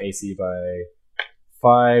boosts my AC by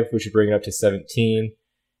 5, which would bring it up to 17.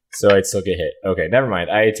 So I'd still get hit. Okay, never mind.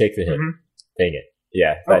 I take the hit. Mhm. Dang it.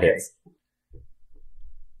 Yeah, that Okay. hits.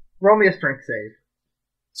 Roll me a strength save.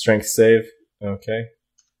 Strength save. Okay.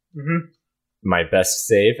 Mm-hmm. My best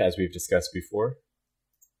save, as we've discussed before.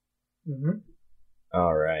 Mm-hmm.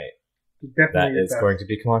 All right. Definitely That your is best. going to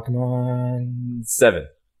be, come on, 7.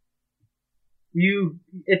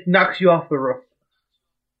 It knocks you off the roof.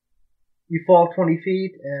 You fall 20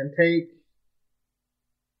 feet and take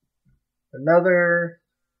another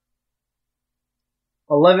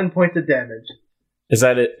 11 points of damage. Is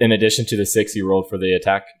that it in addition to the 6 you rolled for the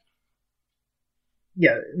attack?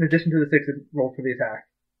 Yeah, in addition to the 6 it rolled for the attack.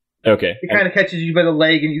 Okay. It kind of catches you by the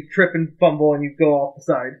leg and you trip and fumble and you go off the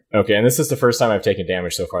side. Okay, and this is the first time I've taken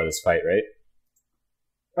damage so far this fight, right?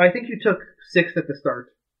 I think you took 6 at the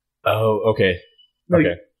start. Oh, okay. No,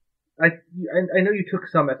 Okay. I know you took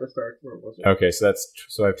some at the start. Where was it? Okay, so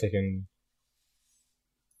I've taken...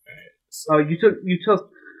 Oh, you took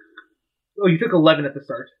 11 at the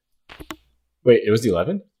start. Wait, it was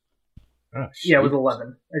 11? Oh, Yeah, it was shit.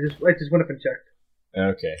 11. I just went up and checked.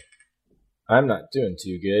 Okay. I'm not doing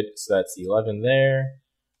too good, so that's 11 there.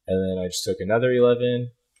 And then I just took another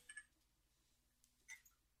 11.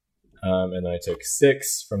 And then I took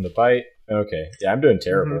 6 from the bite. Okay, yeah, I'm doing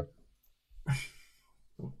terrible.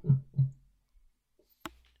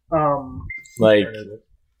 Like,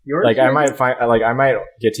 yours? I might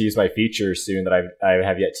get to use my feature soon that I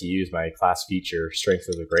have yet to use, my class feature, Strength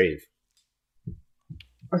of the Grave.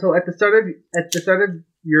 So at the start of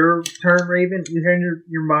your turn, Raven, you hear in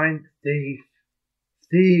your mind, thief,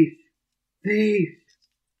 thief, thief,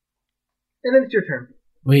 and then it's your turn.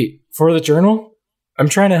 Wait, for the journal? I'm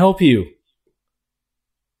trying to help you.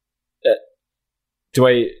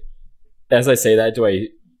 As I say that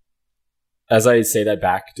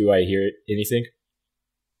back, do I hear anything?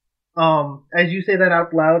 As you say that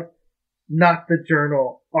out loud, not the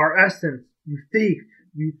journal, our essence, you thief,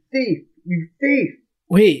 you thief, you thief.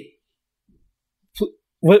 Wait.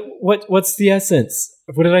 What's the essence?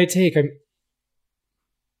 What did I take?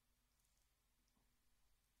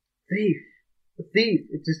 thief. The thief.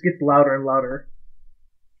 It just gets louder and louder.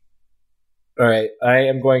 All right, I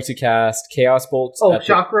am going to cast Chaos Bolt. Oh,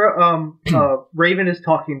 Chakra. Raven is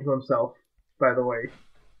talking to himself. By the way,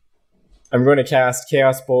 I'm going to cast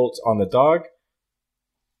Chaos Bolt on the dog.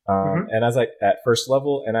 And as I at first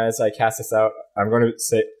level, and as I cast this out, I'm going to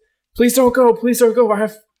say, "Please don't go! Please don't go! I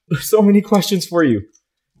have so many questions for you."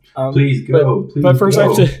 Please go. But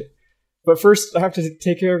first, I have to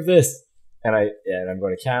take care of this. And I'm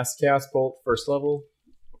going to cast Chaos Bolt first level.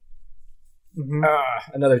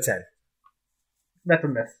 Another 10. That's a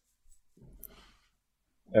miss.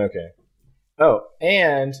 Okay. Oh,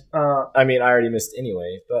 and I mean, I already missed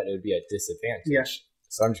anyway, but it would be at disadvantage. Yeah.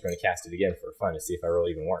 So I'm just going to cast it again for fun to see if I roll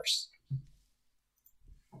even worse.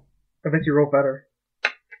 I bet you roll better.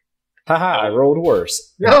 Haha, I rolled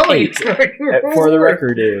worse. No, Eight. For the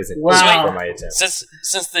record, it was an Wow. 8 for my attempt.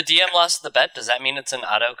 Since the DM lost the bet, does that mean it's an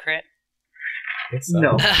auto crit? It's,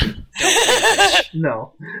 No. Don't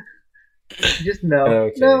No. Just no.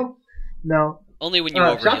 Okay. No. Only when you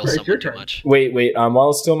Chakra, overheal it's someone your too turn. much. Wait. While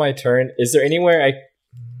it's still my turn, is there anywhere I?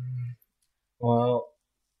 Well,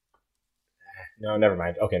 no, never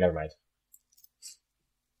mind. Okay, never mind.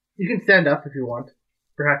 You can stand up if you want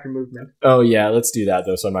for half your movement. Oh yeah, let's do that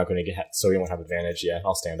though. So I'm not going to get. So we won't have advantage. Yeah,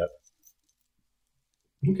 I'll stand up.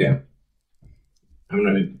 Okay. I'm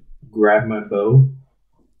gonna grab my bow,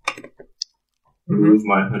 move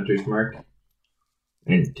my hunter's mark,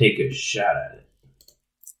 and take a shot at it.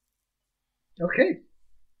 Okay.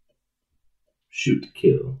 Shoot to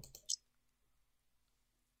kill.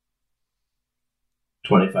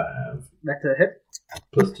 25 That's a hit.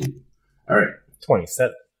 plus 2. All right.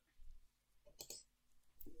 27.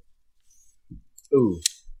 Ooh.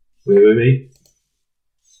 Wait.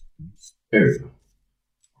 There we go.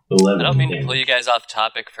 11. I don't mean to damage. pull you guys off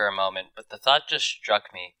topic for a moment, but the thought just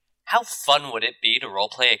struck me. How fun would it be to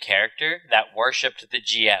roleplay a character that worshipped the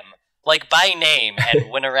GM? Like, by name, and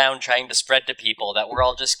went around trying to spread to people that we're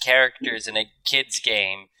all just characters in a kid's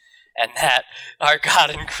game, and that our god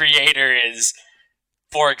and creator is,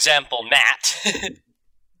 for example, Matt.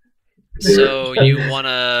 So you want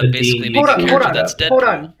to basically make a character that's dead. Hold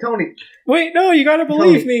on, Tony. Wait, no, you gotta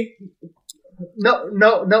believe me. No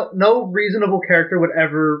reasonable character would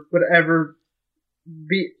ever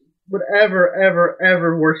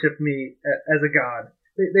worship me as a god.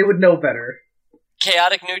 They would know better.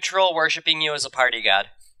 Chaotic Neutral worshipping you as a party god.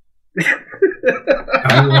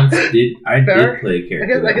 I did Fair. play a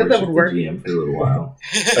character I guess that that worshipped would work. the GM for a little while.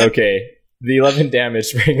 Okay, the 11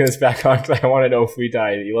 damage. Bringing this back on because I want to know if we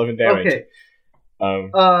die. The 11 damage.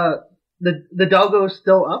 Okay. The doggo is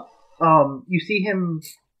still up. You see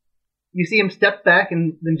him step back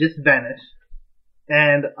and then just vanish.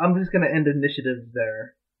 And I'm just gonna end initiative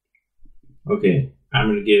there. Okay, I'm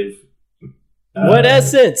gonna give. What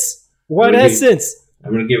essence? What maybe- essence?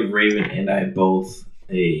 I'm gonna give Raven and I both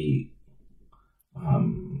a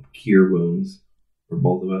cure wounds for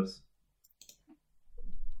both of us.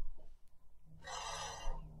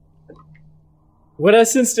 What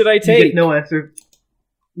essence did I You take? get no answer.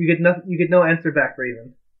 You get no answer back,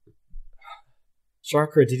 Raven.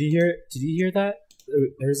 Chakra, did you hear that?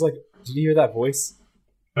 There's like, did you hear that voice?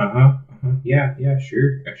 Yeah,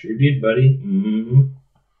 sure. I sure did, buddy. Mm-hmm.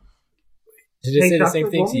 Did it say the same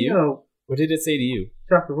Chakra, thing roll to me you? What did it say to you?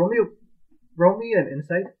 Chakra, roll me an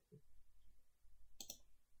insight.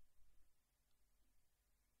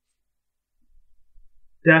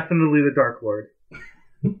 Definitely the Dark Lord.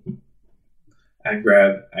 I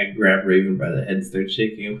grab Raven by the head and start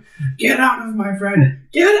shaking him. Get out of my friend!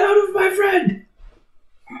 Get out of my friend!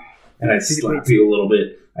 And I slap you a little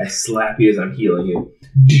bit. I slap you as I'm healing you.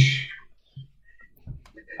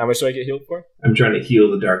 How much do I get healed for? I'm trying to heal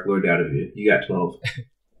the Dark Lord out of you. You got 12.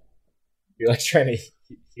 You're like trying to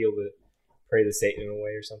heal pray to Satan in a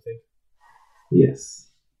way or something. Yes.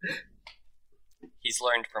 He's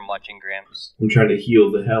learned from watching Gramps. I'm trying to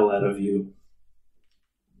heal the hell out of you.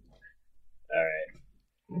 All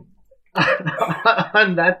right.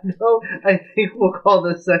 On that note, I think we'll call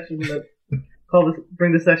this session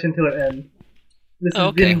bring the session to an end. This has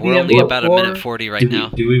Okay, been we're only DM about a 4. minute 40 right now.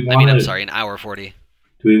 Do we I mean, I'm wanna- sorry, an hour 40.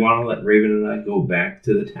 Do we want to let Raven and I go back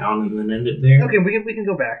to the town and then end it there? Okay, we can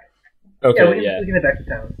go back. Okay, we can head back to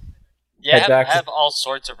town. Yeah, Head back I to- have all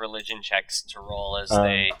sorts of religion checks to roll as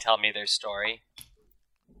they tell me their story.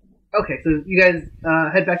 Okay, so you guys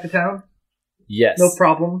head back to town. Yes. No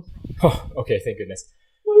problem. Oh, okay, thank goodness.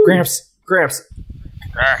 Gramps. Grr.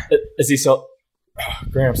 Is he still?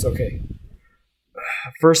 Gramps. Okay.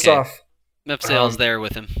 First Okay. off, Mepsael's there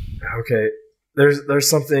with him. okay. There's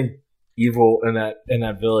something evil in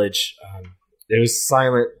that village. It was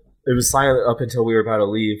silent. It was silent up until we were about to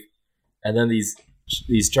leave. and then these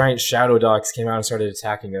giant shadow dogs came out and started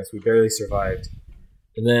attacking us. We barely survived.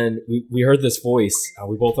 And then we heard this voice.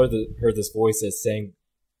 We both heard this voice as saying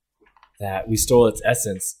that we stole its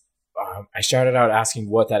essence. I shouted out asking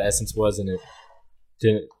what that essence was, and it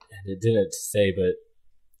didn't say. But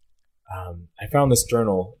I found this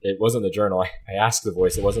journal. It wasn't the journal. I asked the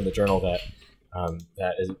voice. It wasn't the journal that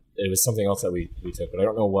it was something else that we took, but I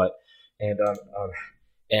don't know what. And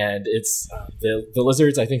it's the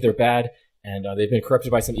lizards. I think they're bad, and they've been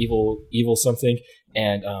corrupted by some evil something.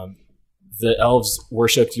 And the elves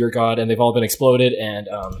worshipped your god, and they've all been exploded, and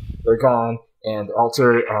they're gone. And the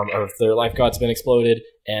altar of their life god's been exploded,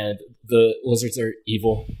 and the lizards are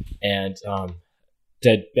evil and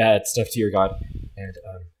did bad stuff to your god. And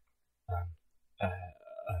I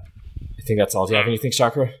think that's all. Do you have anything,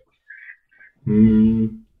 Chakra?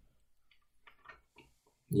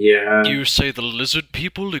 Yeah. You say the lizard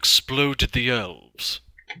people exploded the elves.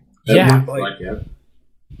 Yeah. All right.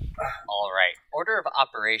 Order of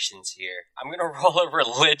operations here. I'm gonna roll a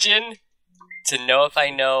religion to know if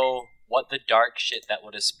I know what the dark shit that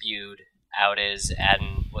would have spewed out is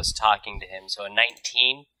and was talking to him. So a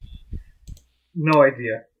 19. No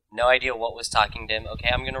idea. No idea what was talking to him.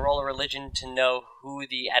 Okay, I'm gonna roll a religion to know who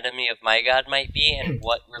the enemy of my god might be and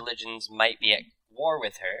what religions might be at war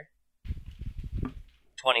with her.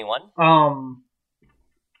 21.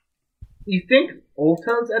 You think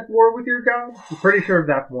Ulta's at war with your god? I'm pretty sure of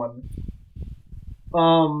that one.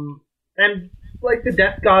 And like the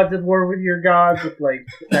death god's at war with your god, with like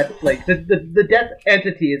that's like the death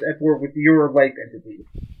entity is at war with your life entity.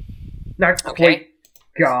 Not quite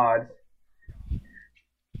god.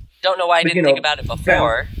 Don't know why I didn't think about it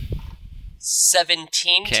before.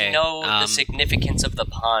 17 Okay, to know the significance of the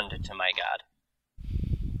pond to my god.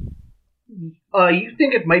 You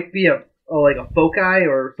think it might be a foci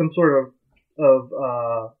or some sort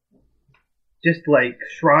of just like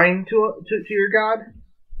shrine to your god?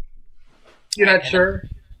 You're not sure?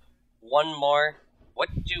 One more. What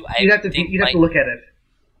do I You'd have think to look at it.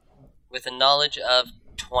 With a knowledge of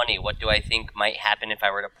 20, what do I think might happen if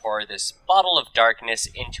I were to pour this bottle of darkness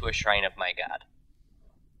into a shrine of my god?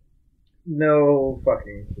 No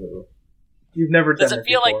fucking clue. You've never done it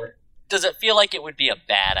before. Does it feel like it would be a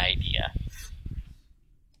bad idea?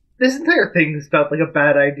 This entire thing has felt like a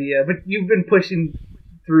bad idea, but you've been pushing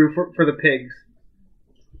through for the pigs.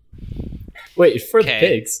 Wait, for the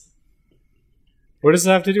pigs? What does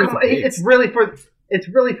it have to do with the pigs? It's really for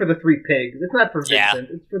the three pigs. It's not for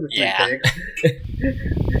Vincent. It's for the three pigs.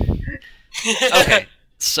 Okay,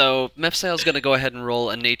 so Mephisael's going to go ahead and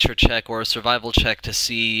roll a nature check or a survival check to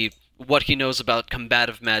see what he knows about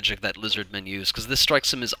combative magic that lizardmen use, because this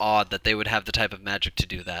strikes him as odd that they would have the type of magic to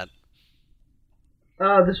do that.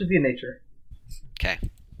 This would be a nature. Okay.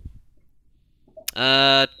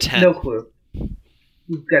 10. No clue.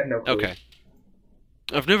 You've got no clue. Okay.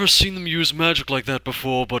 I've never seen them use magic like that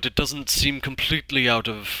before, but it doesn't seem completely out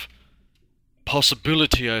of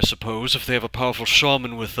possibility, I suppose, if they have a powerful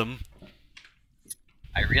shaman with them.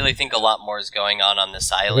 I really think a lot more is going on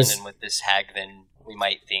this island and with this hag than we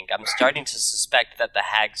might think. I'm starting to suspect that the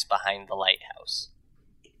hag's behind the lighthouse.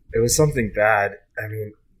 It was something bad. I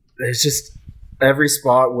mean, there's just every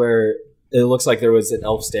spot where it looks like there was an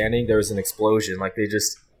elf standing, there was an explosion. Like they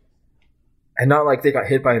just... And not like they got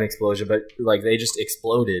hit by an explosion, but like they just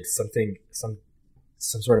exploded. Some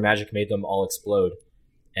sort of magic made them all explode.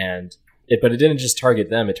 But it didn't just target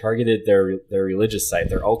them, it targeted their religious site,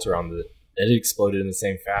 their altar it exploded in the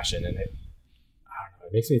same fashion. And I don't know,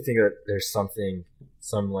 it makes me think that there's some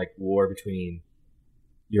like war between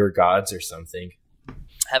your gods or something.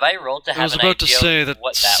 Have I rolled to have I was an about to idea say of that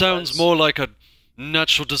what that sounds was? more like a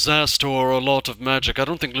natural disaster or a lot of magic. I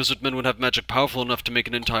don't think lizardmen would have magic powerful enough to make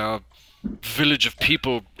an entire village of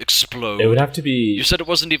people explode. It would have to be... You said it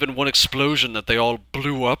wasn't even one explosion, that they all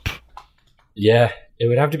blew up? Yeah, it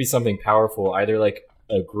would have to be something powerful, either like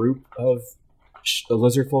a group of a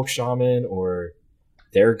lizard folk shaman or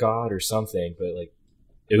their god or something, but like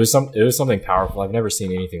it was something powerful. I've never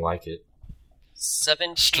seen anything like it.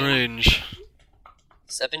 17. Strange.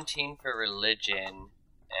 17 for religion,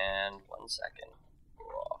 and 1 second.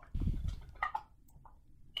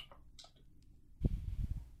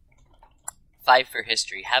 5 for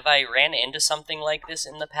history. Have I ran into something like this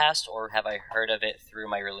in the past, or have I heard of it through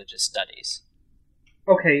my religious studies?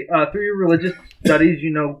 Okay, through your religious studies,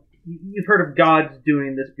 you've heard of gods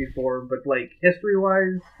doing this before, but like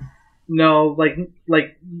history-wise, no. Like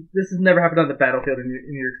this has never happened on the battlefield in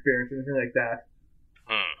your experience, anything like that.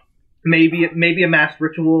 Maybe a mass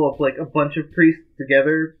ritual of like a bunch of priests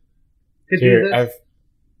together could do this.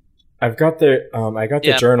 I've got the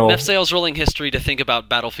Yeah, journal. Mefsael's rolling history to think about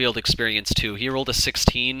battlefield experience too. He rolled a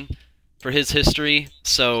 16 for his history,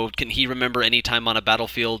 so can he remember any time on a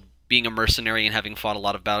battlefield being a mercenary and having fought a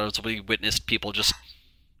lot of battles where we witnessed people just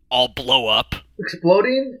all blow up?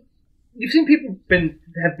 Exploding? You've seen people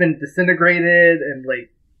have been disintegrated and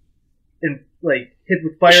hit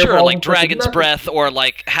with fireballs. Sure, like and stuff, Dragon's but Breath, or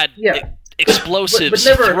like had Yeah. explosives But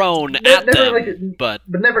never- thrown ne- at never, them. But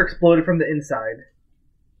never exploded from the inside.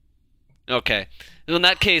 okay. In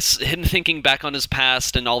that case, him thinking back on his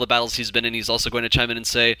past and all the battles he's been in, he's also going to chime in and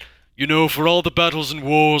say, "You know, for all the battles and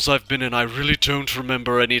wars I've been in, I really don't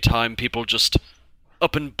remember any time people just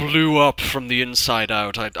up and blew up from the inside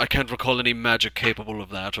out. I can't recall any magic capable of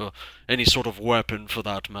that, or any sort of weapon for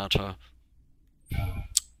that matter."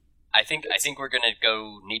 I think we're gonna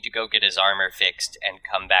need to go get his armor fixed and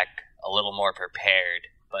come back a little more prepared.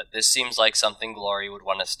 But this seems like something Glory would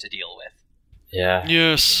want us to deal with. Yeah.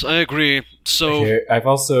 Yes, I agree. So Here, I've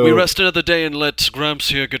also we rest another day and let Gramps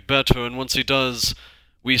here get better, and once he does,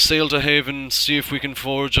 we sail to Haven, see if we can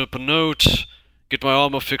forge up a note, get my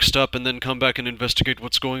armor fixed up, and then come back and investigate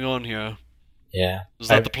what's going on here. Yeah. Is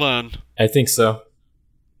that the plan? I think so.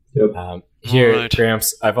 Yep. Here, Alright.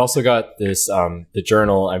 Gramps, I've also got this, the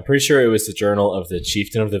journal. I'm pretty sure it was the journal of the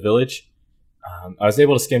chieftain of the village. I was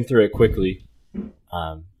able to skim through it quickly,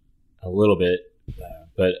 a little bit,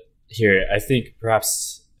 but here, I think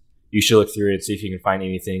perhaps you should look through it and see if you can find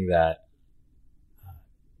anything that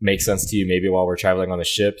makes sense to you. Maybe while we're traveling on the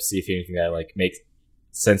ship, see if anything that like makes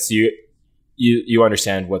sense to you. You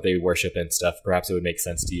understand what they worship and stuff. Perhaps it would make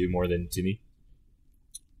sense to you more than to me.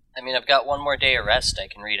 I mean, I've got one more day of rest. I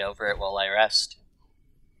can read over it while I rest.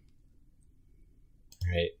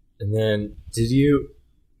 Right. And then, do you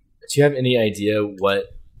have any idea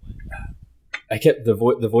what I kept the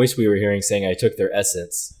voice we were hearing saying I took their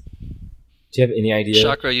essence? Do you have any idea?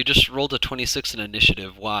 Chakra, you just rolled a 26 in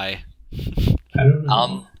initiative. Why? I don't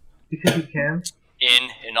know. Because you can.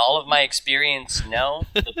 In all of my experience, no.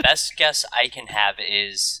 The best guess I can have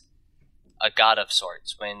is a god of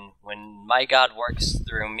sorts. When my god works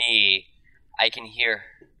through me, I can hear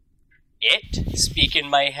it speak in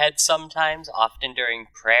my head sometimes, often during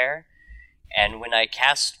prayer. And when I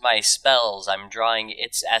cast my spells, I'm drawing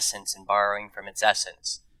its essence and borrowing from its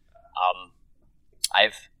essence.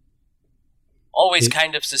 I've always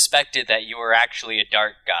kind of suspected that you were actually a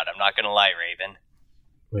dark god. I'm not gonna lie, Raven.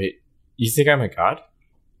 Wait, you think I'm a god?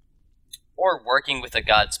 Or working with a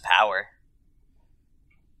god's power.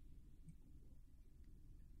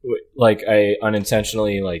 Wait, like I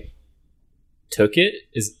unintentionally like took it?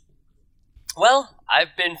 Is Well,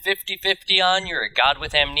 I've been 50-50 on you're a god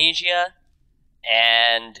with amnesia,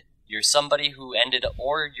 and you're somebody who ended up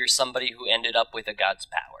with a god's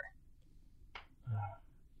power.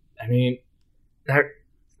 I mean, that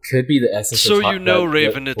could be the essence. So of you know, what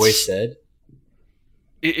Raven, the it's- voice said.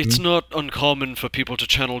 It's not uncommon for people to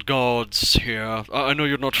channel gods here. I know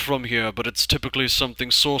you're not from here, but it's typically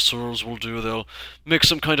something sorcerers will do. They'll make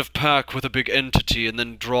some kind of pact with a big entity and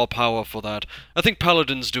then draw power for that. I think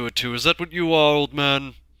paladins do it too. Is that what you are, old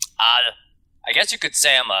man? I guess you could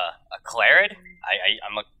say I'm a cleric.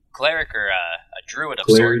 I'm a cleric or a druid of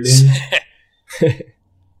Cleric? sorts.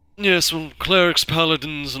 Yes, well, clerics,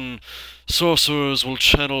 paladins, and sorcerers will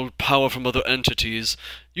channel power from other entities.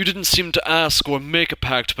 You didn't seem to ask or make a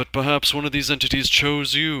pact, but perhaps one of these entities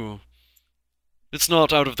chose you. It's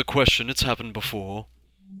not out of the question. It's happened before.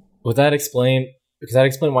 Would that explain? Could that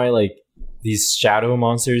explain why like these shadow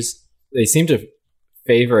monsters? They seem to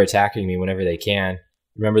favor attacking me whenever they can.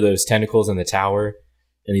 Remember those tentacles in the tower,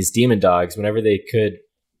 and these demon dogs. Whenever they could,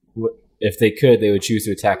 if they could, they would choose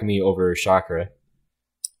to attack me over Chakra.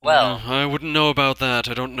 Well, I wouldn't know about that.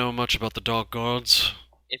 I don't know much about the dog gods.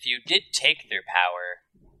 if you did take their power,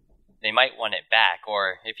 they might want it back,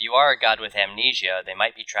 or if you are a god with amnesia, they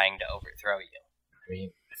might be trying to overthrow you. I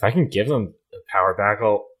mean, if I can give them the power back,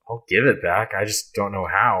 I'll give it back. I just don't know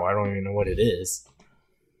how. I don't even know what it is.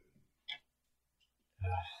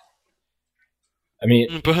 I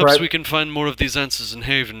mean, Perhaps we can find more of these answers in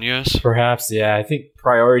Haven, yes? Perhaps, yeah. I think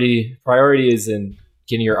priority is in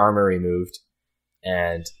getting your armor removed,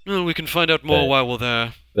 and Well, we can find out more But- while we're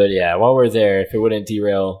there. but yeah, while we're there, if it wouldn't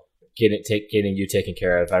derail getting you taken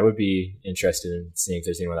care of, I would be interested in seeing if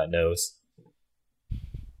there's anyone that knows.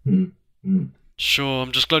 Sure,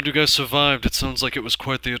 I'm just glad you guys survived. It sounds like it was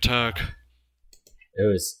quite the attack. It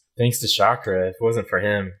was thanks to Chakra. If it wasn't for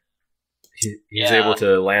him, he was Yeah. able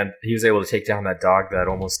to land. He was able to take down that dog that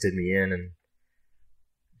almost did me in, and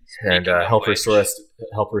Speaking of help which-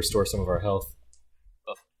 restore some of our health.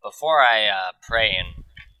 Before I pray and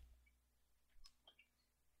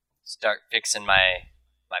start fixing my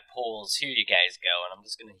my pulls. Here you guys go, and I'm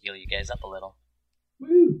just gonna heal you guys up a little.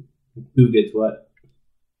 Woo! Who gets what?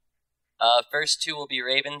 First 2 will be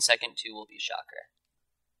Raven, second 2 will be Shocker.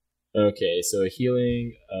 Okay, so a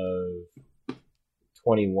healing of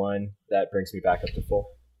 21. That brings me back up to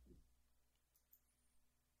full.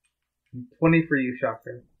 20 for you,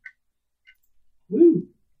 Shocker. Woo!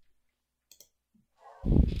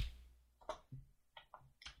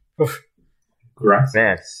 Grass,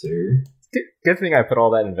 Man. sir. Good thing I put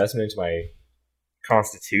all that investment into my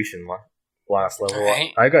Constitution last level.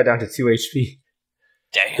 Right. I got down to 2 HP.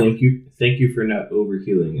 Damn. Thank you for not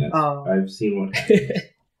overhealing us. I've seen what happens.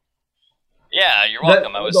 Yeah, you're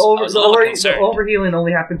welcome. I was a The little concerned. overhealing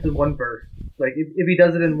only happens in one burst. Like if he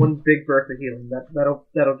does it in one big burst of healing, that'll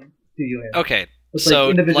do you in. Okay, It's so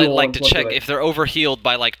individual like ones to won't check do it. if they're overhealed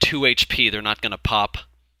by like 2 HP, they're not gonna pop.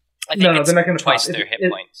 I think No, it's they're not gonna twice pop. their hit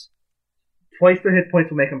points. Twice their hit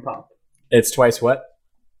points will make him pop. It's twice what?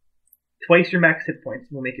 Twice your max hit points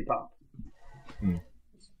will make you pop. Hmm.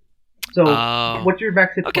 So Oh. what's your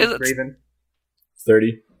max hit Okay, points, that's- Raven?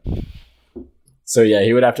 30. So yeah,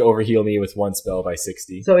 he would have to overheal me with one spell by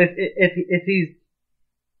 60. So if he's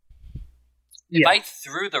If I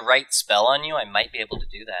threw the right spell on you, I might be able to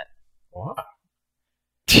do that. Wow.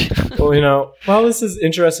 Well, this is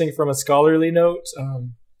interesting from a scholarly note.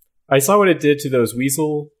 I saw what it did to those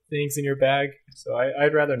weasel things in your bag, so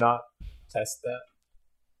I'd rather not test that.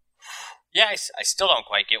 Yeah, I still don't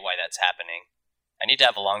quite get why that's happening. I need to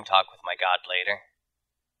have a long talk with my god later.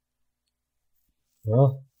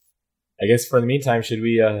 Well, I guess for the meantime, should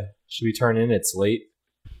we turn in? It's late.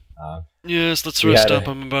 Yes, let's We rest had up.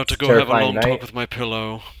 a I'm about to go have a terrifying long night. talk with my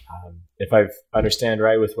pillow. If I understand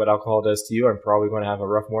right with what alcohol does to you, I'm probably going to have a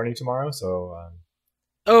rough morning tomorrow. So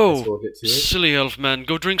guess Oh, we'll get to it. silly elf man,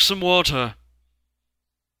 go drink some water.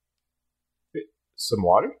 Some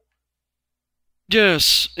water?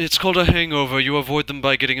 Yes, it's called a hangover. You avoid them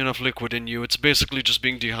by getting enough liquid in you. It's basically just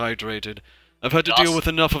being dehydrated. I've had to deal Awesome. with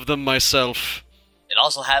enough of them myself. It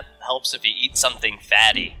also helps if you eat something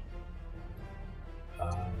fatty.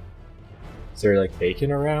 Is there like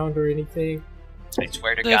bacon around or anything? I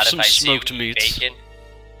swear to They have God, if some I see you smoked eat meats. bacon,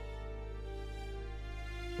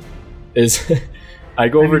 Is I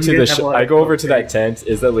go over mean, to you the guys have a lot I of go over coke, to right? that tent.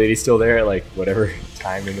 Is that lady still there at like whatever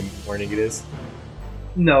time in the morning it is?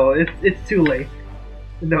 no, it's too late.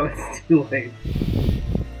 No, it's too late.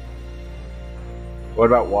 What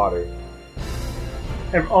about water?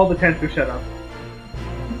 All the tents are shut up.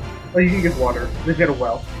 Oh, you can get water. They've got a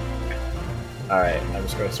well. All right, I'm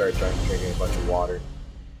just gonna start drinking a bunch of water.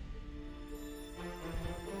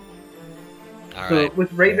 All So right.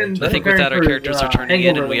 with Raven, I think with that, our preparing for, characters are turning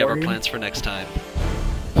in, hangover and we in have the our morning, plans for next time.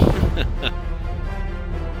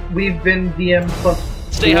 We've been DM plus.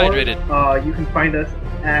 Stay 4. hydrated. You can find us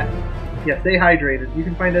at stay hydrated. You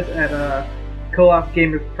can find us at Co-op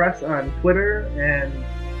Gamers Press on Twitter and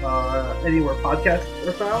anywhere podcasts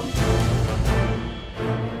are found.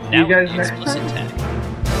 now you guys the next explicit time? tag.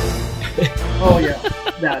 Oh yeah,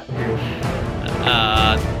 that too.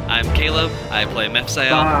 I'm Caleb. I play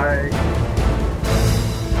Mephiel. Bye.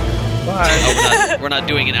 Bye. Oh, we're not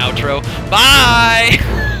doing an outro. Bye!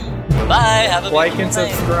 Bye. Have a Like beautiful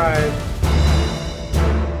and night. subscribe.